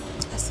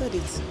 I said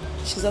it.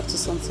 She's up to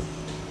something.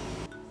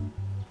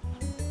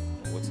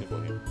 What's it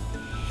for him?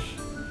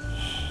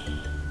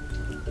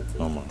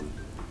 Mama,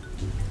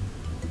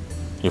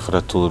 your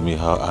father told me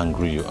how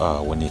angry you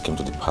are when he came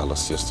to the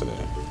palace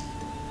yesterday.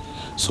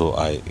 So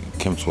I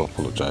came to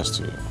apologize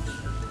to you.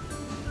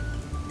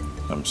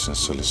 I'm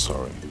sincerely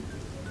sorry.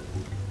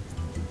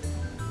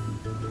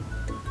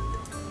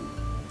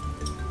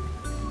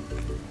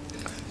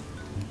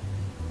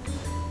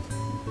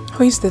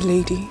 Who is the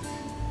lady?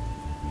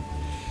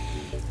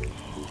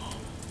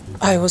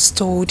 I was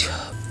told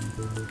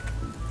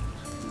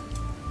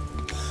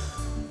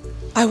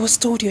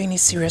you're in a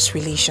serious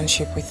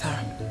relationship with her.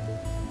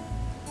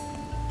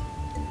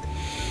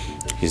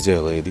 Is there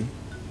a lady?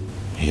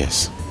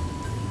 Yes.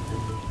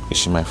 Is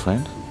she my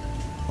friend?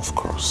 Of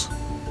course.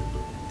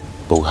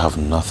 But we have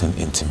nothing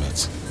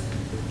intimate.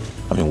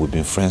 I mean, we've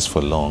been friends for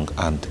long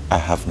and I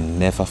have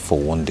never for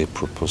one day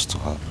proposed to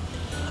her.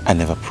 I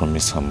never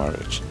promised her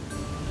marriage.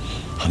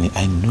 Honey,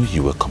 I knew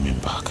you were coming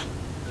back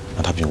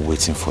and I've been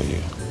waiting for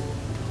you.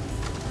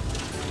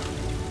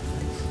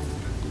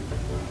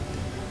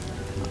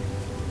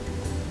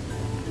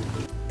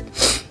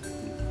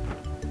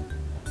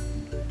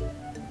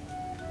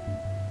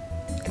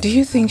 Do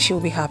you think she'll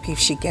be happy if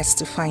she gets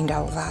to find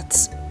out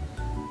that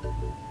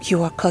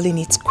you are calling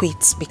it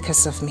quits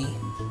because of me?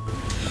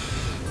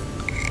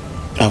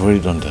 I've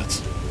already done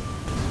that.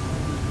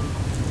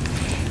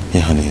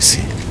 Yeah, honey, you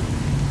see,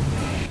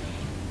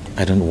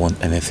 I don't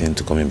want anything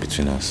to come in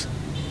between us.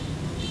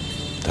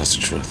 That's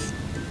the truth.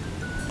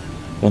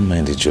 Don't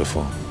mind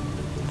Ejiofor.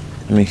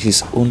 I mean,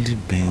 he's only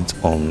bent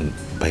on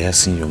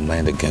biasing your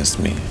mind against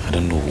me. I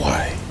don't know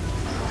why.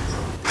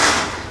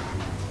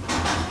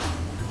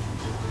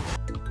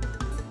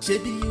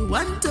 Maybe you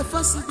want to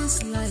fuss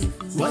this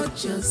life,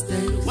 watch your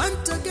step. You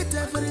want to get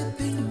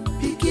everything,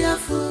 be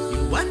careful.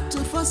 You want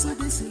to fuss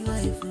this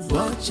life,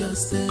 watch your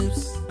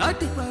steps. I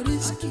take my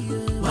risk,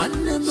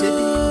 one more. Maybe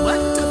you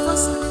want to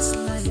fuss this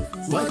life,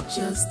 watch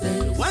your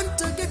step. You want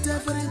to get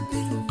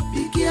everything,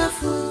 be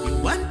careful. You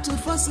want to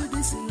fuss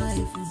this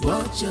life,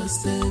 watch your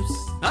steps.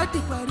 I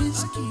take my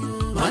risk,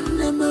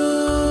 one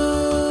more.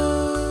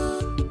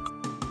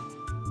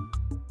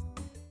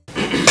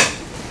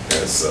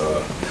 Yes,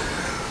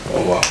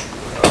 Oma,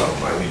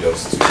 I need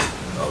us to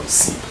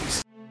see,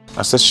 please.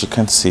 I said she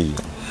can't see you.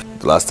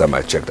 The last time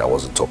I checked, I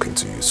wasn't talking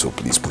to you, so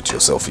please put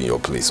yourself in your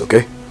place,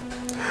 okay?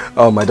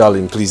 My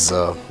darling, please,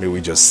 may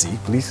we just see,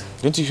 please?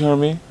 Didn't you hear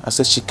me? I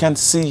said she can't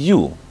see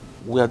you.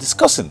 We are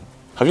discussing.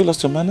 Have you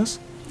lost your manners?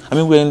 I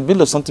mean, we're in the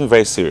middle of something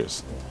very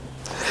serious.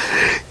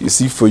 You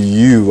see, for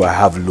you, I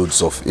have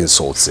loads of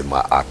insults in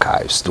my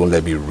archives. Don't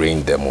let me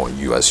rain them on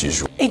you as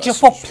usual.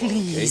 Ejiofor,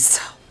 please,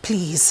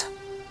 please.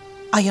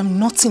 I am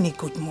not in a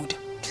good mood.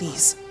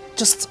 Please,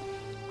 just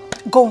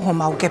go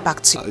home. I'll get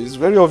back to you. It's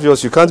very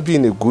obvious you can't be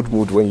in a good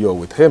mood when you're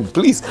with him.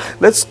 Please,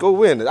 let's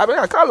go in. I mean,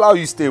 I can't allow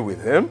you to stay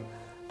with him.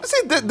 You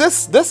see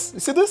this? You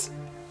see this?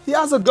 He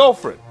has a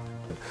girlfriend.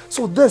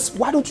 So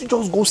why don't you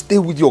just go stay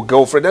with your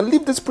girlfriend and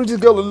leave this pretty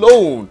girl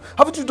alone?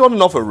 Haven't you done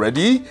enough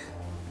already?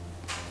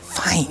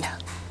 Fine.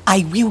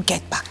 I will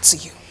get back to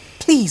you.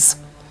 Please.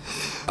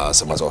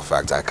 As a matter of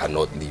fact, I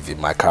cannot leave it.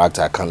 My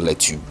character, I can't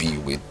let you be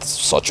with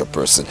such a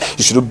person.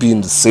 You shouldn't be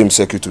in the same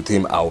circuit with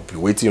him. I'll be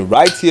waiting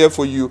right here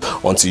for you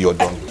until you're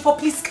done.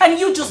 Please, can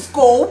you just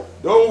go?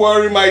 Don't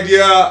worry, my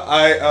dear.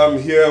 I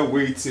am here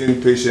waiting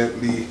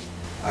patiently.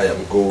 I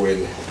am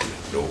going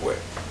nowhere.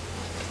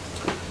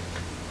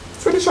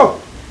 Finish up.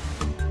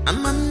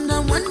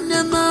 Amanda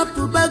wanema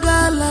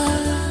pubagala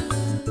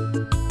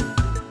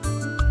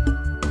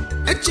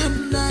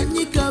Echemna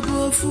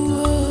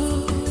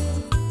nyikabofuo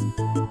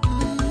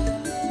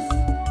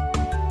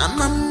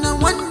Amanda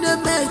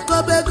waneme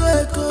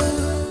kobegeko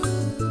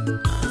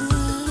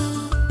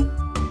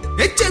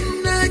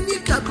Echemna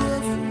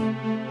nyikabofu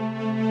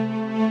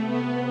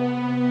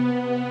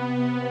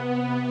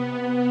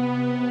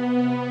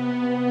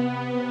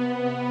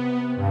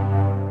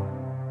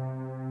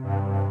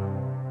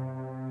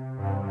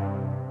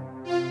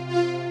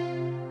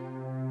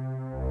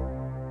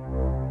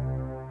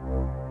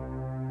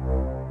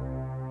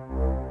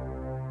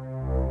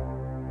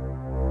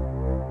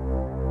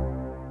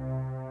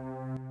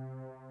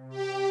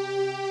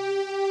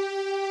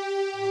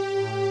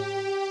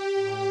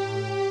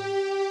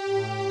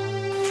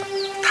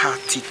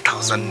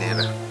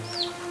Naira.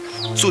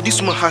 So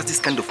this woman has this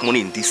kind of money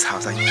in this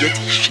house, and yet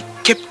she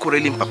kept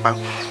quarreling Papa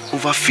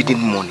over feeding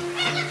money.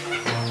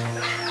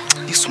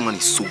 This woman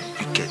is so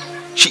wicked.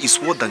 She is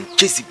worse than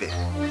Jezebel.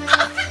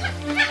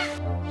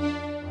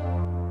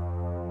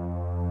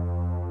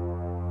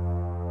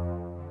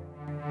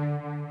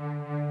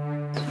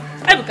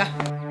 Ebuka,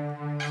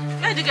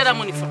 where did you get that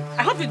money from?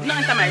 I hope you did not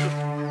enter my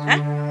room. Eh?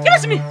 Give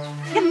it to me.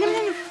 Give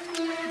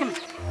me.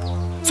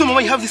 So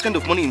Mama, you have this kind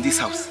of money in this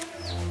house?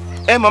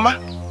 Eh, Mama?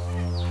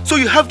 So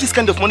you have this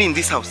kind of money in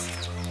this house?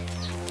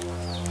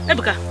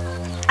 Ebuka,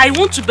 I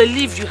want to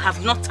believe you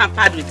have not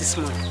tampered with this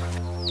money.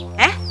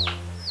 Eh?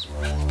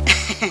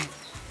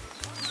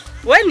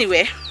 Well,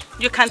 anyway,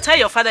 you can tell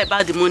your father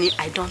about the money.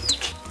 I don't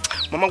care.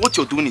 Mama, what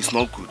you're doing is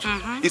not good.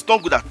 It's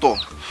not good at all.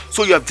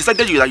 So you have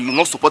decided that you will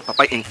not support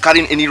Papa in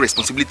carrying any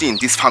responsibility in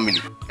this family.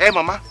 Eh,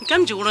 Mama? Do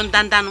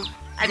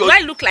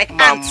I look like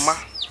ants? Mama,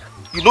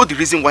 you know the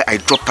reason why I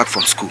dropped out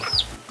from school.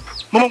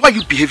 Mama, why are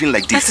you behaving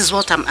like this? This is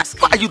what I'm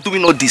asking. Why are you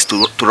doing all this to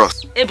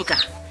us? Ebuka,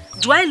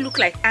 do I look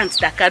like ants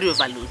that carry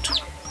overload?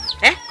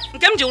 Eh?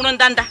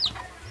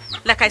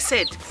 Like I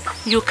said,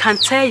 you can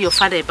tell your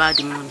father about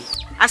the money.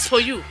 As for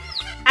you,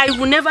 I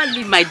will never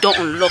leave my door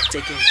unlocked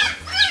again.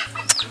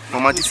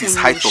 Mama, this is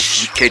height of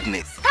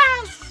wickedness.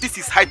 This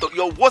is height of...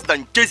 You're worse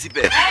than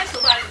Jezebel.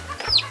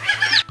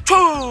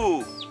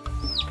 Cho!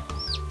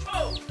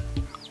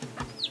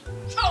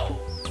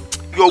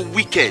 You're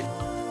wicked.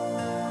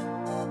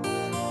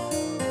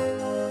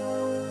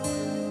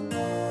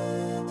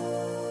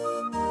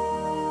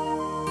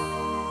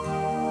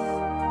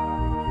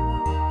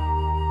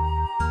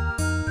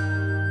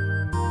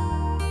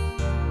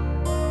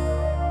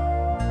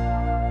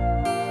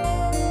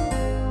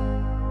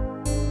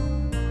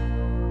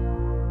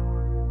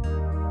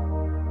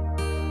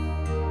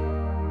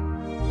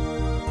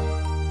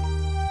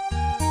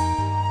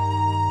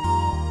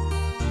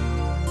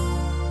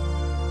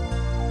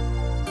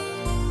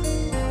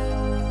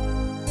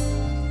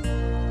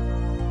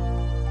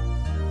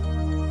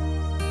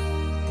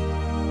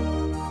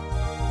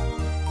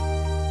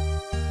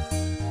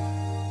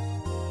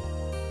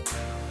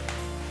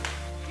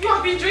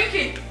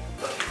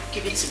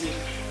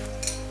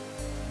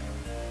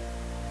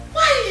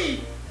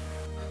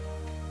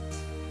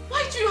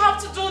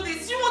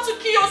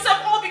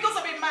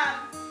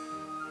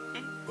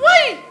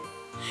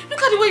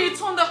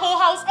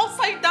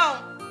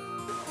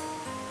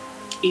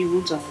 You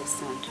won't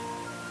understand.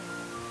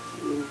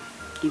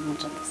 You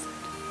won't understand.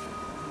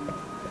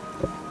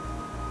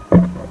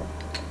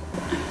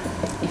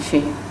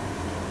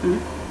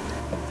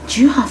 Ife,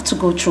 do you have to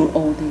go through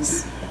all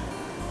this?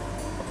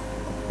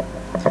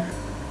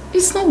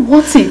 It's not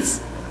worth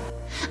it.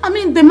 I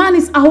mean, the man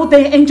is out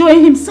there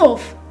enjoying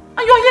himself.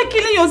 And you're here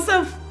killing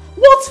yourself.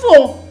 What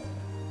for?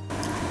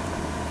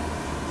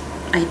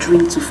 I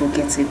drink to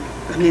forget it.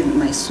 I mean,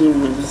 my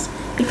sorrows.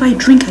 If I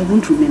drink, I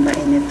won't remember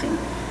anything.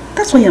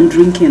 That's why I'm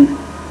drinking.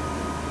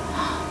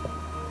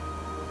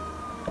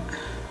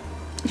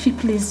 Ify,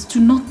 please, do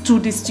not do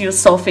this to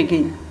yourself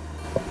again.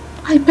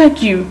 I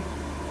beg you.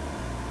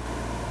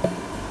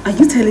 Are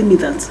you telling me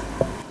that?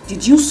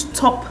 Did you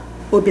stop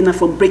Obinna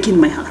from breaking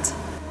my heart?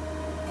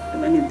 I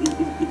mean,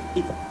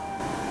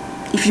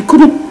 if you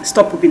couldn't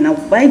stop Obinna,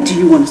 why do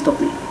you want to stop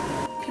me?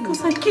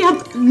 Because I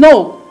can't.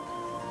 No.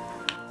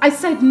 I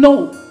said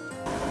no.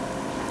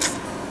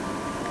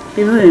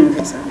 People don't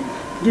invest on me.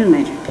 Give me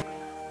my drink.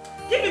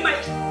 Give me my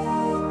drink.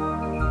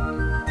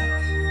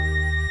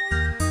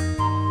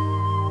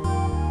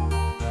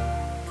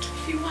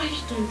 Why are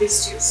you doing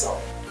this to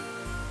yourself?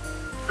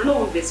 I don't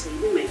want this one.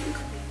 Give me my drink.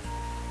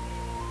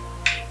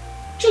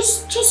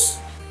 Just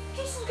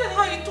look at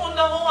how you turned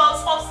the whole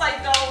house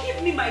upside down. Give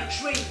me my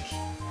drink.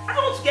 I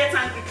don't want to get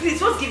angry. Please,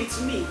 just give it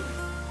to me.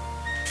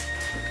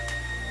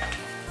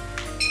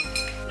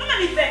 Don't let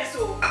me vex, so.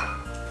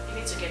 You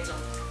need to get up.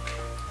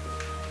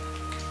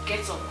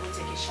 Get up, go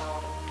take a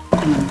shower.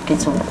 Come on,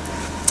 get up.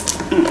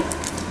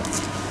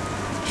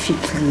 Ify,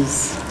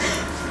 please.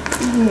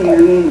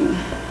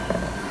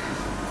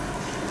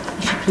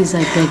 Ify, please,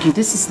 I beg you.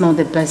 This is not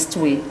the best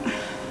way.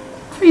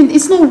 I mean,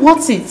 it's not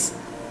worth it.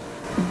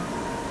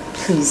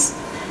 Please.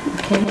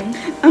 Okay?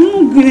 I'm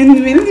not going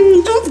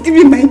anywhere. Just give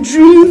me my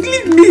drink.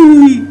 Leave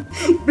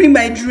me. Bring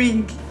my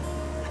drink.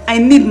 I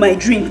need my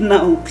drink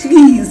now,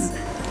 please.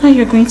 Now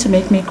you're going to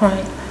make me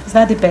cry. Is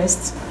that the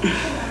best?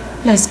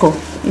 Let's go.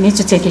 You need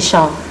to take a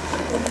shower.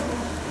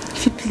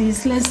 Ify,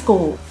 please, let's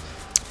go.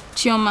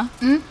 Chioma,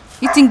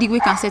 you think the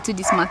Igwe can settle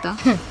this matter?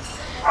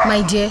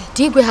 My dear,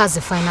 the Igwe has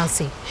the final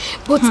say.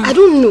 But I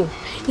don't know.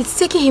 It's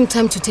taking him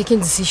time to take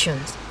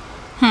decisions.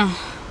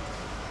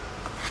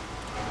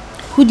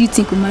 Who do you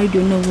think will marry the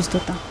Onowo's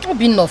daughter?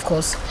 Obinna, of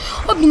course.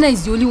 Obinna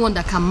is the only one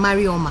that can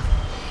marry Oma.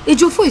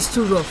 Ejiofor is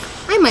too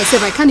rough. I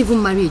myself, I can't even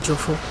marry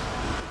Ejiofor.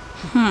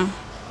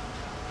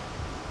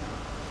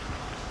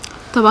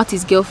 What about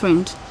his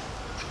girlfriend?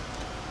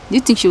 Do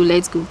you think she will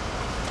let go?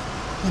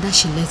 Whether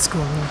she lets go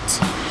or not.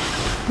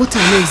 What I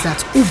know is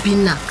that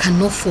Obinna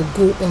cannot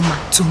forgo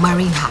Oma to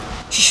marry her.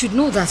 She should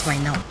know that by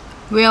now.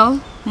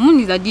 Well, Moon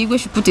is that the Igwe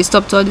should put a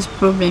stop to all this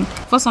problem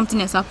before something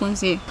else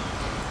happens here.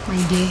 My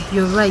dear,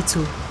 you're right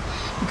too.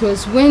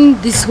 Because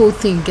when this whole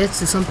thing gets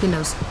to something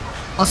else,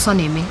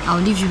 Osoneme, I'll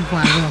leave you people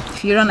alone.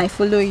 If you run, I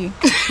follow you.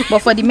 But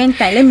for the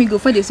meantime, let me go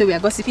for they say we are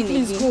gossiping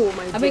again. Please go,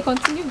 my dear. I will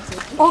continue with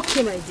it.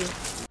 Okay, my dear.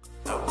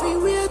 We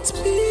were at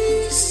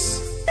peace.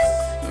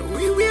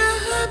 We were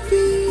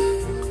happy.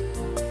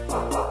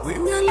 We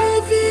were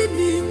living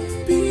in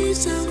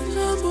peace and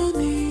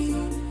harmony.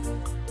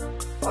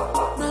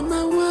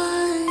 Mama,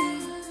 why?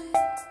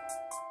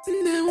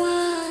 Ne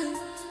why?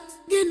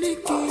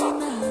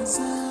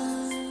 Genekenaza.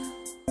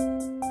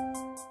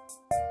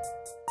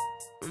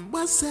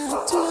 What's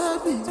up to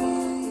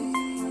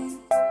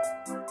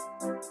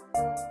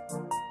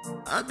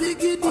I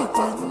begin the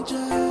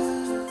danger.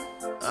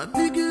 I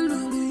begin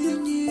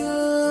Lulinia.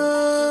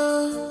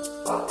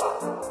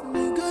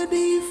 Nigga,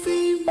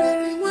 feel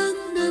very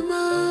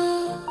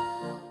wonderful.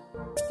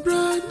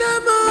 Brother,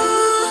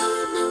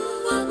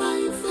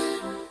 my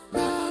friend,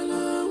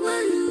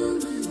 where you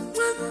live?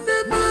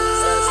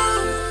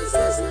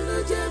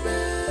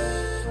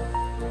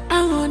 I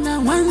wanna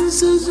one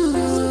Suzu.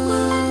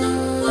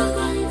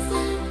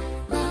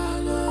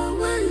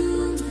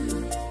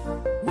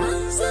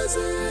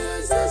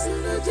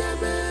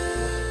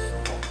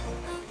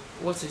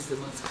 What is the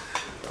matter?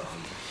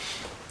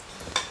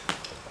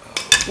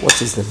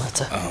 What is the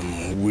matter?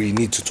 We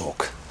need to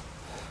talk.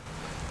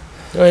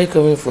 Where are you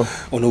coming from?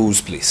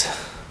 Onowo's place.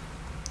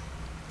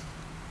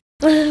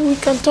 We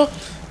can talk.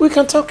 We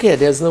can talk here.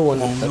 There's no one.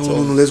 No,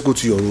 let's go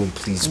to your room,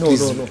 please. No,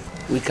 please. no.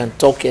 We can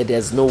talk here.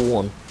 There's no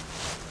one.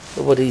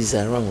 Nobody is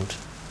around.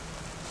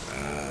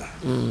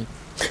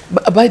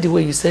 By the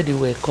way, you said you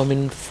were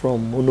coming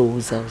from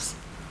Onowo's house.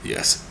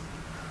 Yes.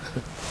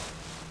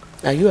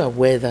 Are you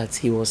aware that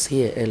he was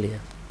here earlier?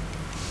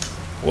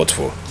 What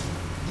for?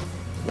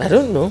 I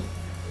don't know.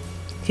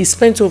 He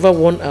spent over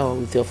 1 hour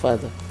with your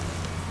father.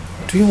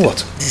 Doing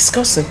what?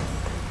 Discussing.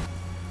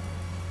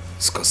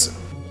 Discussing.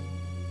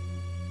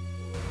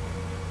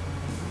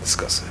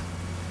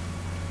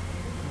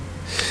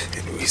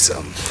 Anyways,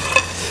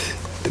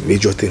 the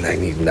major thing I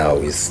need now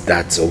is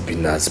that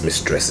Obinna's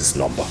mistress's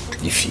number,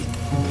 Ify.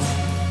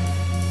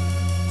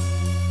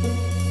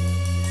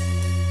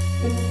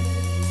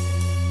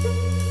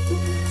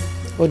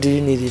 What do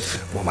you need it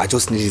for? Mom, I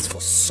just need it for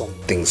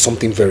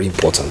something very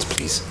important,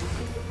 please.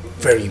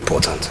 Very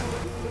important.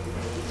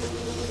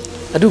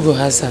 Adugo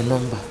has her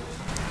number.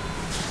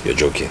 You're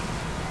joking?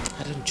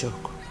 I don't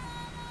joke.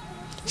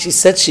 She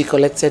said she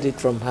collected it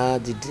from her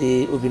the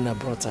day Obinna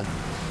brought her.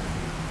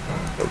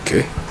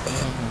 Okay.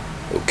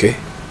 Okay.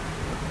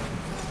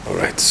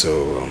 Alright,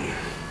 so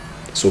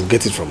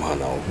get it from her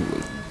now.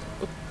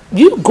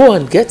 You go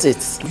and get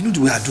it. You know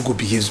the way Adugo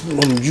behaves.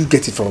 Mom, you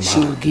get it from her.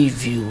 She'll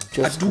give you.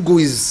 Adugo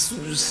is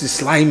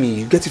slimy.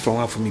 You get it from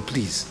her for me,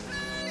 please.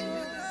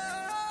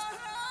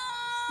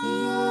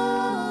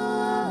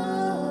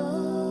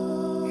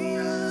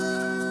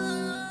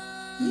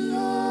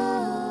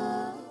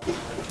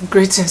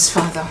 Greetings,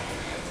 Father.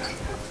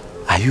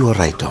 Are you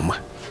alright, Oma?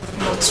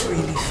 Not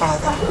really,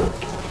 Father.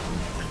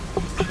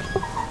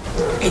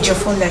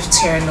 Ejiofor left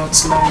here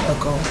not long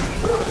ago.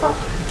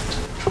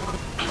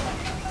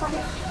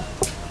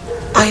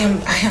 I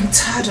am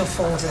tired of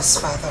all this,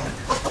 Father.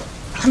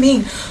 I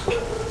mean,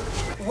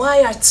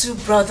 why are two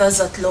brothers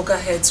at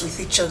loggerheads with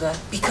each other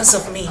because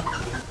of me?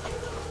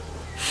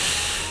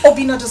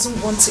 Obinna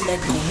doesn't want to let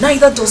go,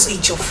 neither does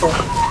Ejiofor.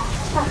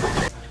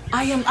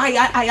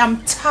 I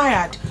am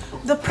tired.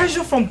 The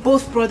pressure from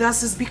both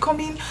brothers is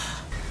becoming...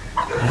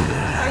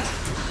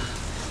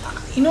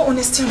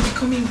 honestly, I'm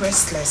becoming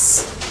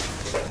restless.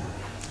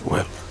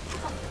 Well,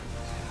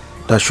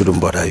 that shouldn't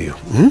bother you.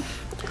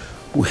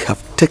 We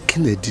have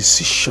taken a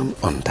decision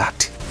on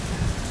that.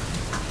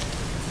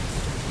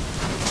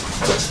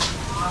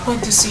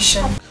 What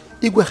decision?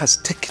 Igwe has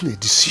taken a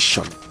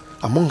decision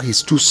among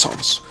his two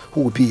sons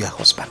who will be your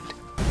husband.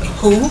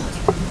 Who?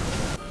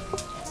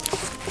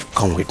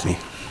 Come with me.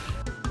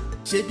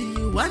 Maybe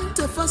you want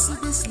to fuss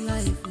this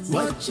life,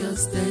 watch your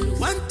step. You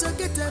want to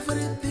get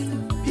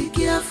everything, be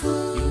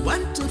careful. You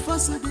want to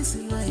fuss this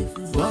life,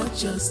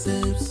 watch your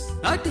steps.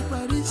 At the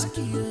Paris,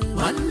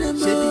 one more.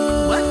 Maybe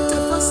you want to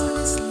fuss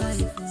this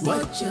life,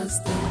 watch your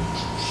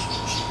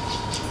steps.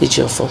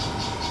 Ejiofor.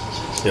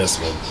 Yes,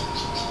 ma'am.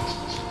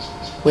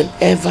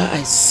 Whenever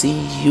I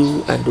see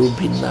you and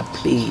Obinna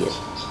playing,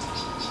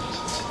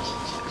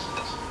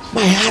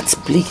 my heart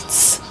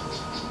bleeds.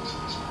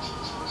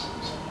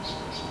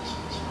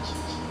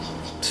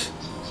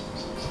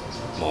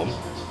 Mom,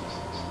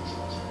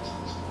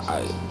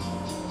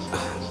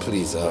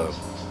 please,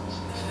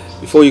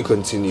 before you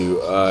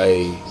continue,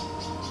 I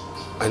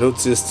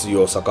noticed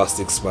your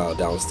sarcastic smile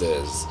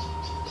downstairs.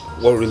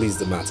 What really is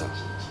the matter?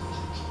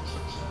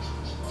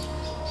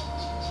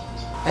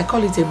 I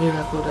call it a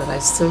miracle that I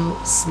still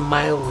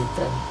smile with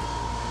them.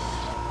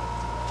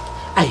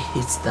 I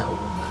hate that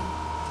woman.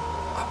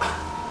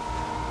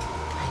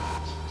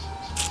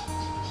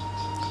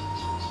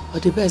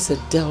 But the best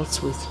had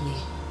dealt with me.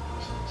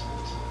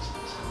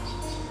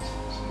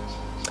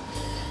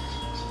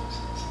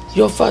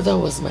 Your father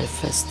was my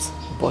first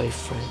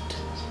boyfriend.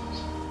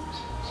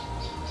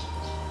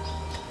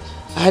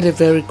 I had a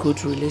very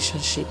good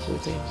relationship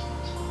with him.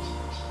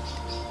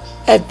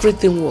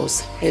 Everything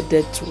was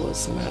headed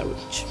towards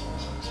marriage.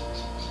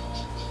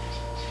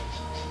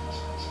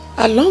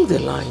 Along the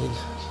line,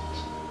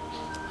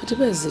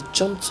 Adibeze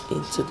jumped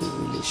into the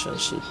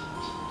relationship.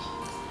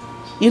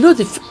 You know,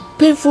 the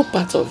painful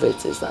part of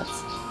it is that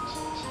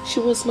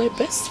she was my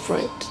best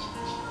friend.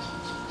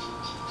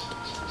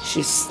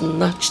 She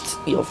snatched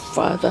your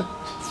father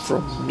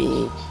from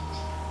me.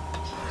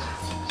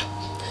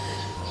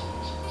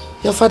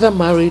 Your father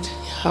married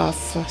her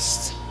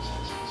first.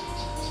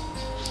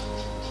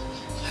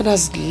 And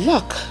as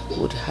luck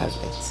would have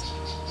it,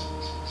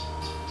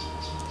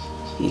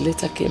 he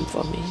later came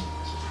for me.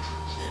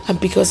 And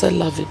because I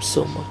love him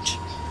so much,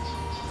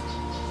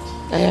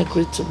 I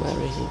agreed to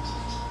marry him.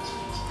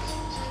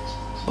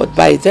 But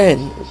by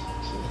then,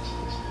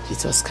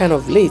 it was kind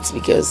of late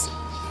because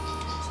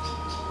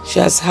she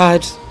has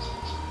had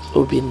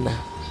Obinna.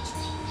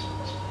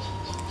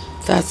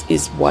 That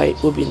is why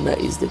Obinna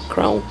is the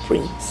crown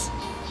prince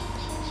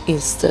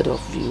instead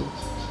of you.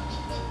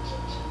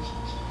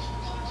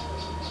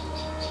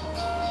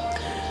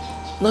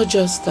 Not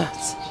just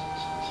that.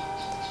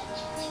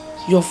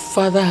 Your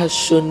father has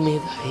shown me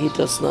that he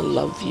does not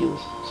love you.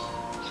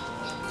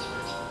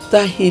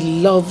 That he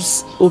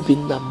loves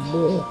Obinna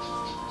more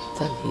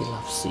than he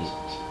loves you.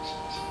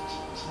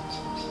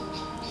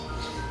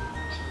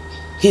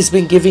 He's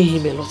been giving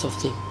him a lot of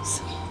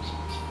things.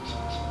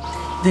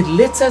 The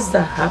latest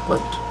that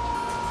happened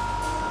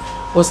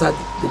was that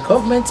the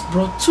government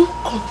brought 2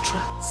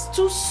 contracts,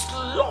 2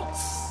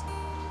 slots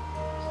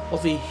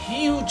of a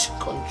huge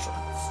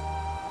contract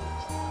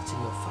to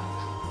your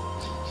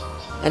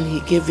father. And he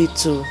gave it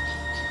to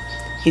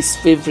his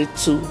favorite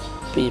 2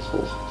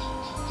 people,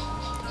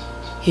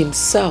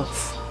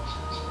 himself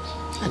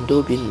and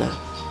Obinna.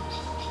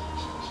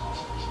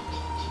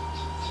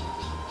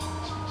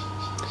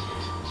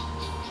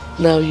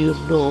 Now you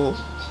know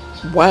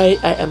why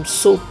I am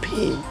so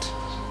pained.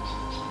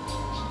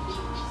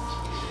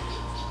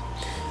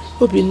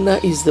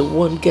 Obinna is the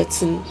one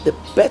getting the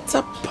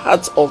better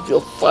part of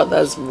your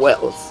father's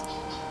wealth.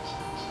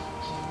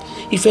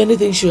 If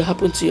anything should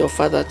happen to your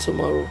father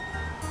tomorrow,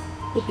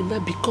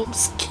 Obinna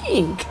becomes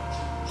king.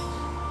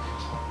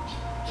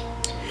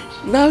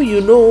 Now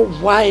you know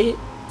why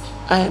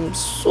I am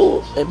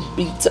so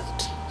embittered.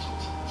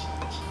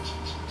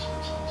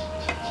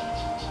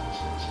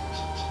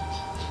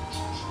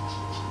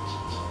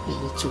 You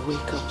need to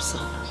wake up,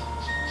 son.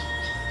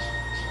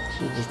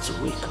 You need to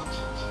wake up.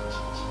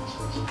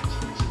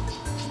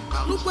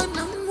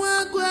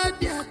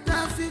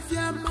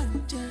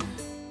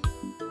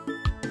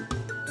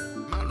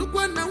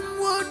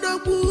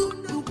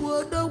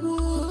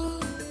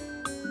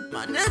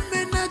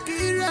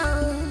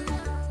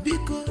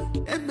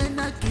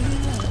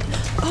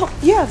 Oh,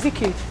 yeah,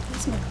 Vicky.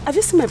 Have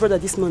you seen my brother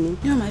this morning?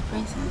 No, my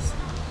princess.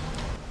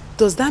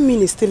 Does that mean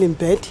he's still in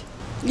bed?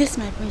 Yes,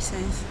 my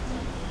princess.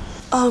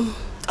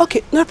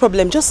 Okay, no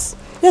problem. Just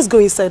let's go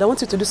inside. I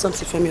want you to do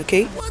something for me,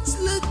 okay? What's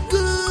look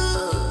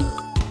good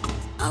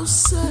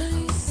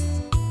outside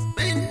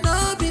may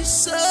not be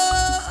so.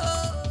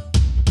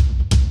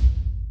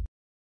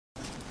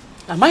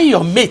 Am I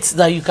your mate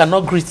that you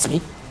cannot greet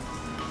me?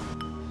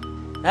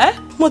 Eh?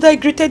 Mother, I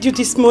greeted you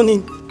this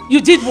morning.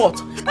 You did what?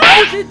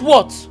 You did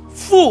what?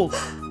 Fool!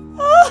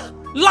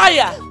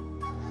 Liar!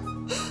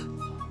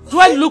 Do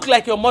I look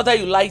like your mother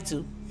you lied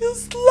to? You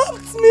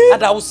slapped me!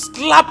 And I will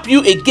slap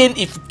you again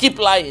if you keep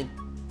lying.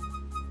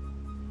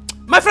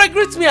 My friend,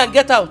 greet me and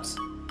get out.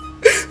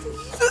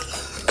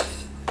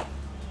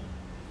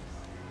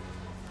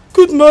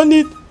 Good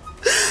morning.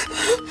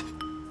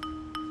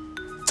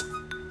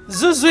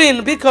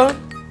 Zuzuin, Biko.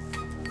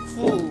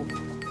 Fool.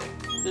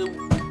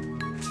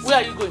 Where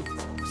are you going?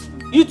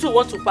 You two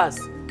want to pass.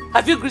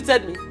 Have you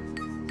greeted me?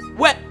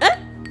 Where? Eh?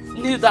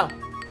 Kneel down.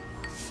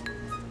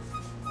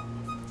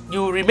 You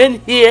will remain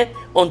here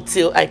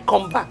until I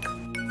come back.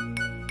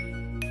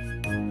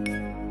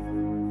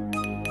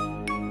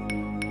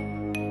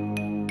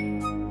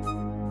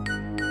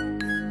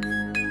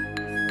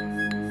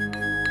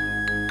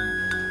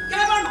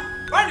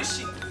 Where is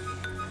she?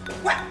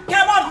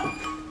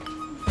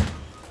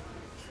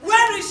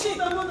 Where is she?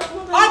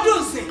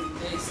 Oduze!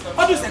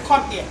 Oduze,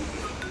 come here.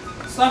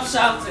 Stop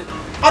shouting.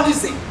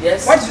 Oduze,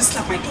 yes. Why did you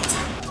slap my daughter?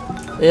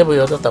 Yeah, but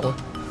your daughter.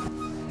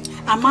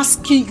 I'm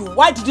asking you,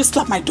 why did you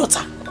slap my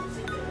daughter?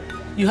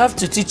 You have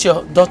to teach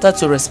your daughter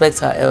to respect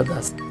her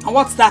elders. And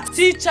what's that?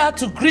 Teach her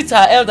to greet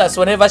her elders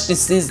whenever she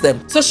sees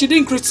them. So she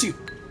didn't greet you?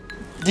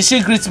 Did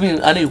she greet me,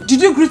 Annie?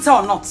 Did you greet her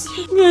or not?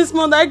 Yes,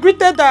 Mother, I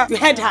greeted her. You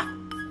heard her.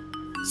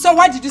 So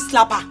why did you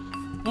slap her?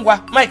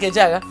 Ngwa, Mike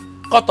Ejaga,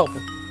 cut up.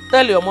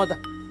 Tell your mother.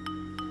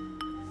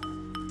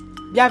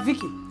 Yeah,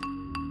 Vicky.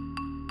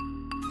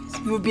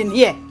 You've been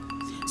here.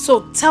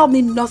 So tell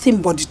me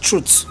nothing but the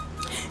truth.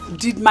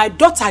 Did my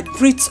daughter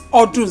greet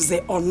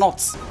Oduze or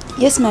not?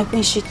 Yes, my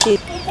prince, she did.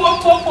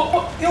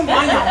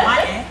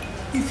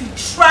 If you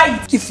try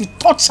it, if you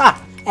touch her,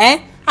 I'm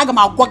going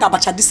to walk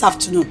about this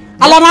afternoon.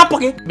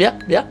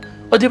 Yeah.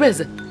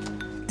 Odibeze,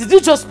 did you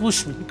just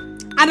push me?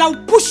 And I'll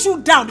push you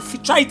down if you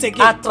try it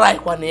again. I'll try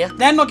one here.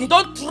 Then okay.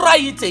 Don't try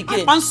it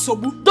again.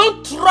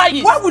 Don't try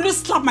it. Why will you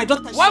slap my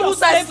daughter? Why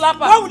would I slap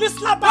her? Why will you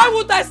slap her? Why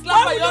would I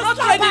slap her? You're not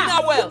training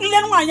her well.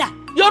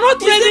 You're not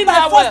training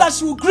her well. Is it by force that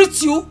she will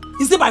greet you?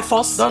 Is it by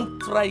force? Don't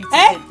try it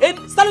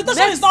again.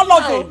 Salutation is not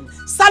love.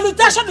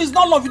 Salutation is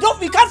not love.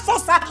 We can't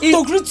force her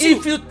to greet you.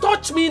 If you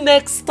touch me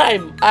next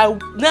time,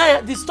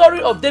 the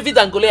story of David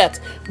and Goliath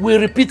will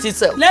repeat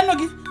itself.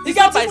 It's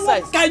not by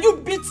size. Can you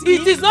beat me?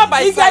 It is not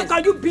by size.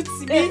 Can you beat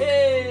me?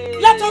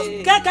 Let us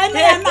get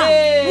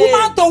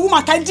woman to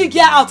woman. Can you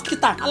get out?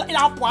 Get out.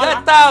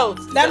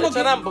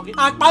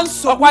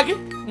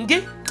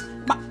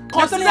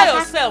 Consider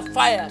yourself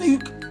fired.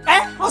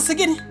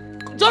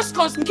 Just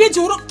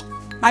consider.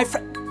 My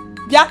friend.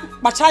 Yeah,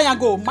 Machaya,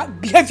 go.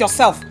 Behave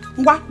yourself.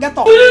 Get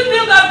up. Will you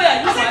kneel down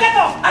there? I said get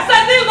up. I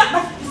said kneel down.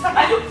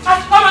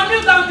 Come on,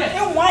 kneel down there.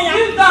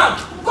 Kneel down.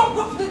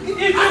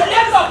 If you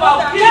get up,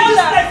 I'll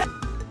kill you.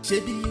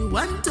 Baby, you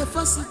want to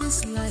fuss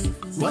this life,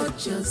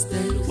 watch your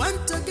step. You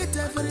want to get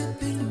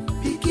everything,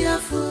 be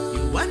careful.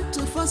 You want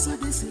to fuss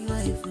this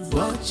life,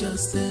 watch your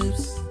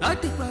steps.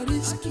 Not the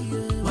Paris,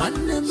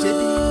 one more. Baby,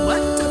 you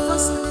want to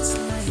fuss this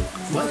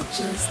life, watch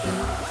your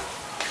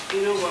steps.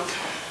 You know what?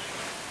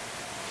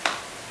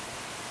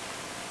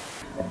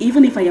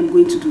 Even if I am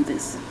going to do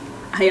this,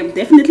 I am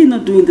definitely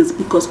not doing this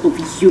because of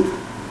you.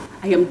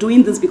 I am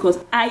doing this because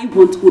I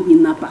want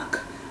Obinna back.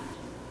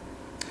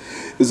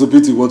 It's a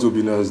pity what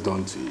Obinna has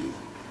done to you.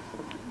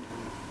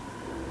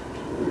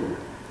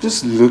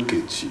 Just look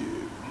at you.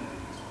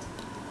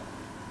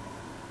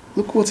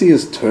 Look what he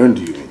has turned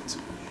you into.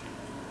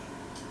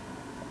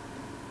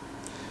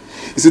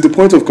 You see, the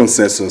point of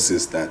consensus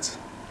is that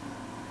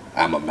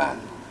I'm a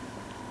man.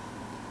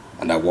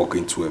 And I walk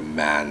into a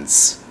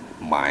man's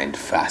mind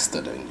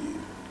faster than you.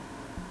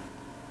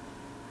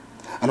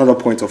 Another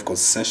point of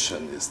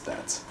concession is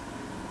that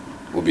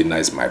Obinna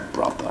is my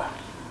brother.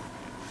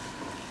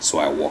 So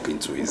I walk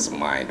into his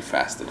mind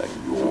faster than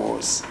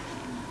yours.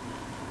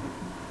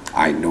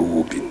 I know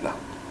Obinna.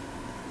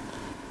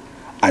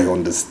 I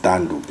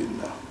understand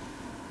Obinna.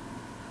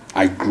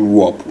 I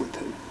grew up with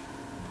him.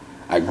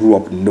 I grew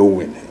up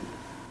knowing him.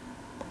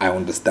 I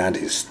understand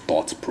his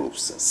thought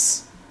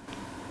process.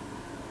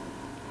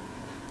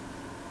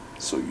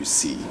 So you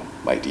see,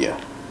 my dear,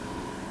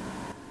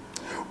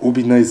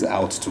 Obinna is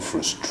out to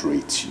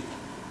frustrate you.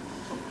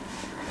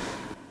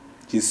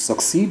 He's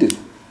succeeding.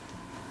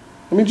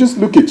 I mean, just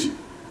look at you.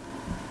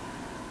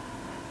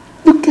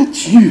 Look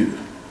at you.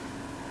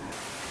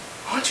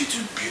 she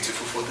too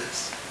beautiful for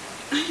this?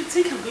 You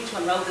think I'm going to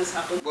allow this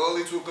happen? Well,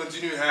 it will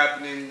continue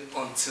happening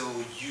until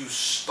you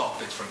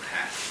stop it from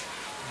happening.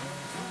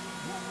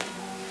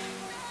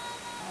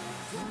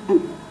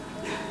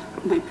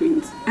 My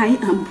prince, I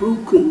am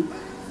broken.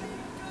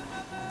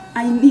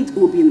 I need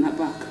Obinna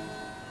back.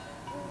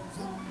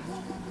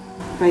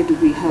 By the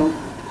way,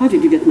 how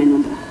did you get my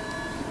number?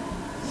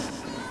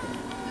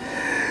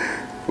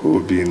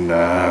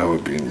 Obinna,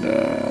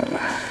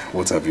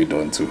 what have you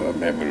done to her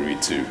memory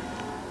too?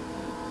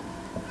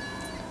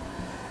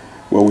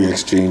 Well, we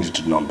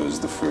exchanged numbers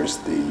the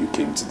first day you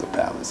came to the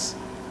palace.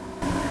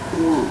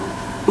 Wow.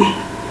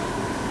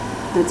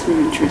 That's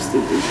very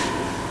interesting.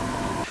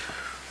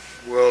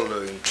 Well,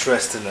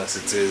 interesting as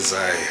it is,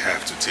 I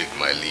have to take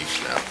my leave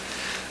now.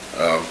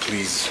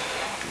 Please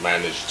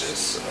manage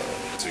this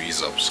to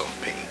ease up some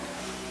pain.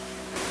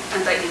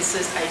 And I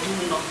insist I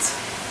do not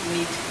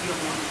need your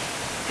money.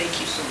 Thank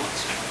you so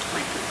much,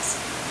 my prince.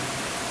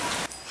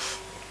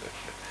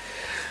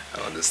 I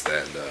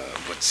understand,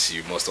 but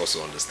you must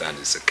also understand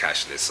it's a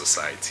cashless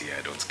society.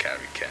 I don't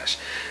carry cash.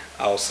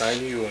 I'll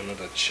sign you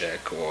another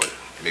check or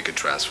make a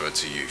transfer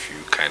to you if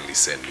you kindly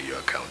send me your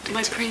account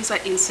details. My prince, I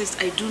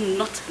insist I do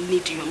not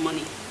need your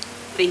money.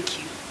 Thank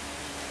you.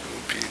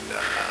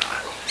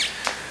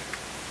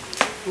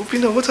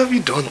 Ubina, what have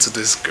you done to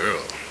this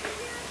girl?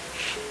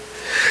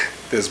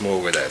 There's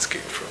more where that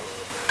came from.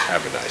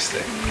 Have a nice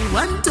day.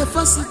 Want to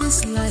fuss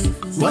this life,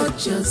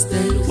 watch your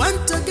step.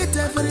 Want to get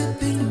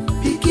everything,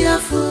 be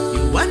careful.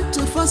 You want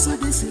to fuss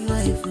this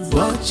life,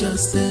 watch your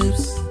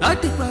steps.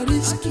 At the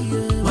Paris,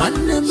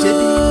 one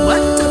more.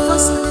 Want to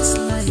fuss this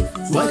life,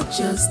 watch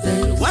your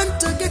steps. Want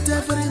to get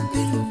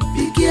everything,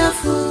 be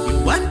careful. You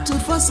want to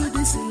fuss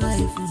this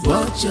life,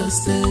 watch your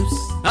steps.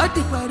 At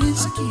the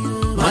Paris,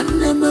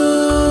 one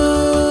more.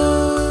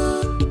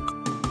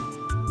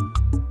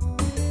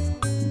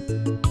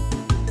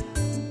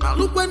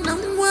 Malukwa na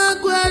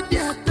mwagwa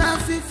dia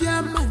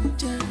tafifia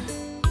manja.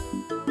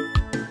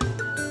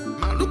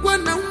 Malukwa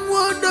na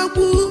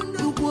mwodogu.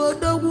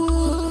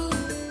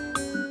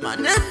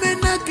 Maneme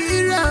na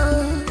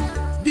kira,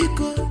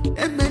 biko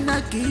eme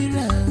na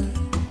kira.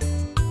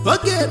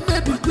 Oge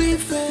maybe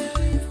kwife,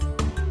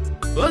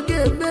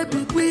 oge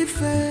maybe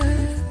kwife.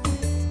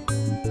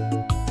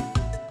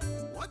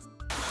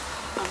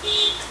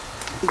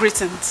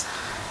 Greetings.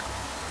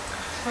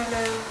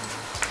 Hello.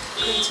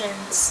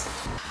 Greetings.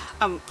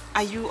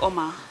 Are you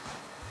Oma?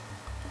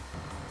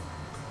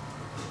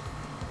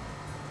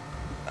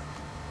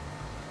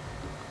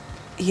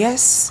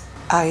 Yes,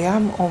 I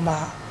am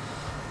Oma.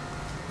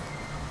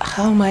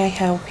 How may I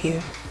help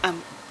you?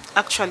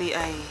 Actually,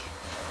 I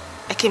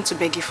came to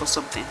beg you for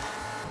something.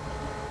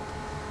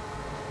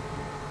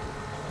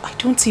 I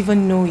don't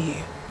even know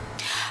you.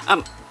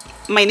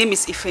 My name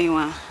is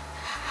Ifeanyi.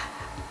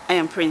 I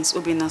am Prince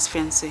Obinna's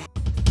fiancé.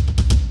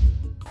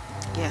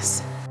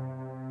 Yes.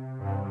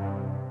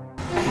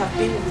 I have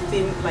been with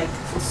him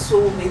for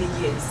so many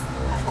years.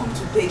 I've come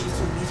to beg you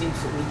to leave him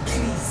for me,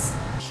 please.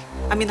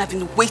 I mean, I've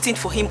been waiting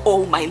for him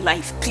all my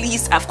life.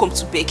 Please, I've come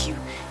to beg you.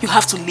 You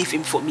have to leave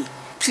him for me,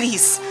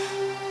 please.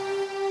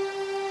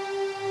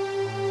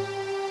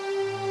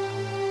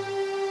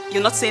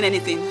 You're not saying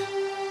anything?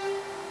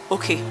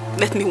 Okay,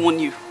 let me warn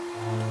you.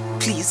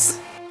 Please.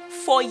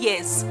 4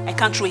 years, I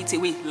can't throw it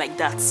away like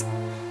that.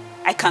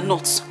 I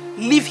cannot.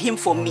 Leave him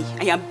for me.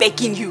 I am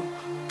begging you.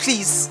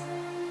 Please.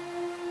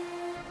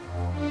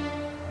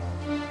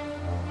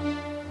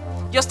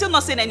 You're still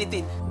not saying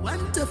anything.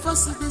 Want to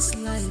fuss this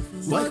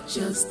life, watch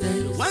your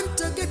step. Want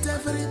to get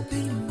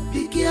everything,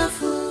 be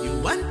careful. You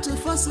want to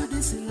fuss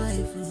this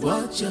life,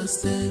 watch your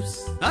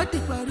steps. At the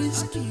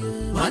Paris,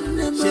 one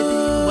more.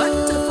 You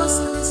want to fuss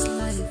this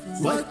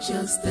life, watch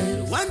your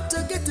steps. Want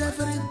to get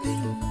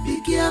everything, be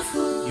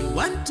careful. You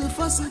want to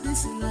fuss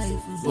this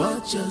life,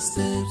 watch your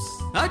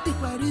steps. At the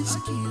Paris,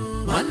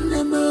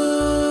 one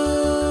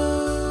more.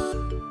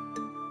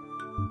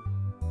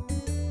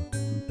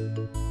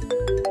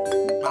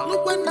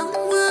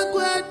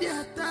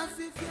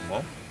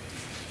 Mom?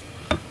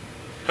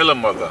 Hello,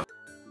 Mother.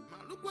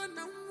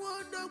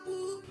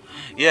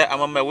 Yeah,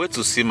 I'm on my way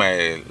to see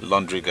my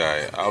laundry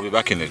guy. I'll be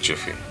back in a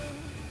jiffy.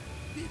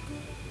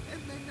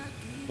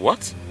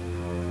 What?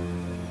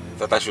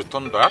 That I should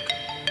turn back?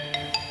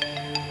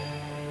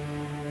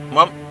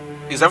 Mom,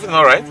 is everything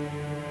alright?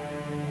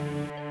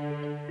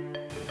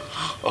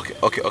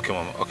 Okay,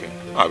 Mom, okay.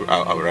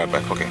 I'll be right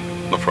back, okay.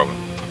 No problem.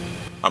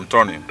 I'm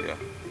turning, yeah.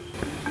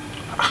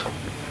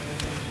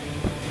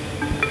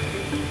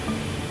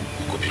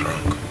 Could be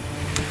wrong.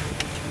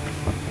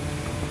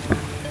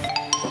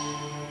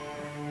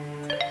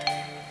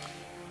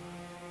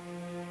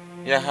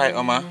 Yeah, hi,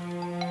 Oma.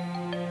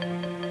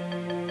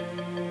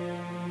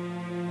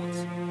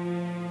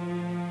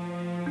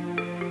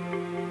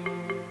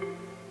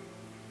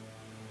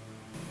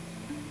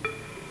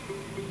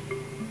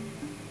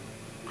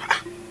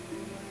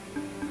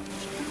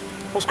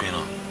 What's going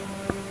on?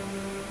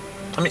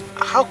 I mean,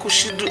 how could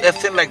she do a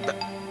thing like that?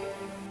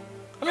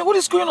 I mean, what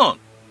is going on?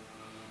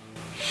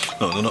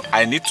 No.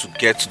 I need to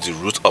get to the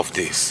root of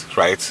this,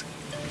 right?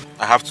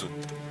 I have to.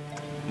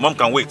 Mom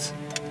can wait.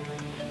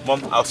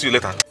 Mom, I'll see you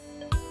later.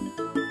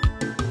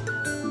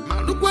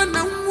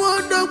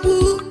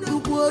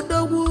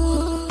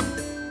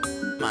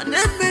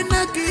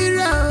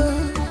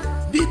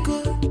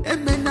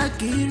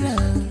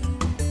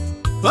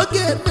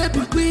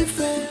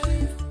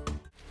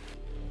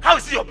 How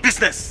is it your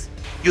business?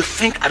 You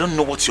think I don't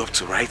know what you're up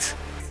to, right?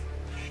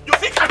 You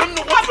think I don't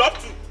know what you're up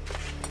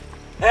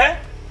to? Eh?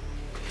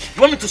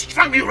 You want me to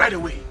strangle you right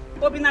away?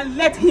 Obinna,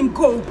 let him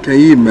go. Can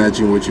you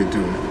imagine what you're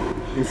doing?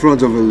 In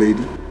front of a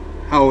lady?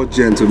 How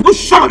gentle. You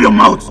shut up your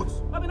mouth!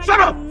 Obinna, shut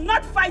up!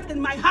 Not fight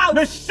in my house.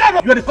 No, shut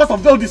up! You're the cause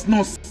of all this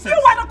nonsense. You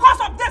are the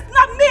cause of this,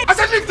 not me! I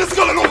said leave this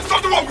girl alone!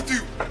 What's wrong with you?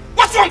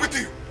 What's wrong with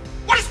you?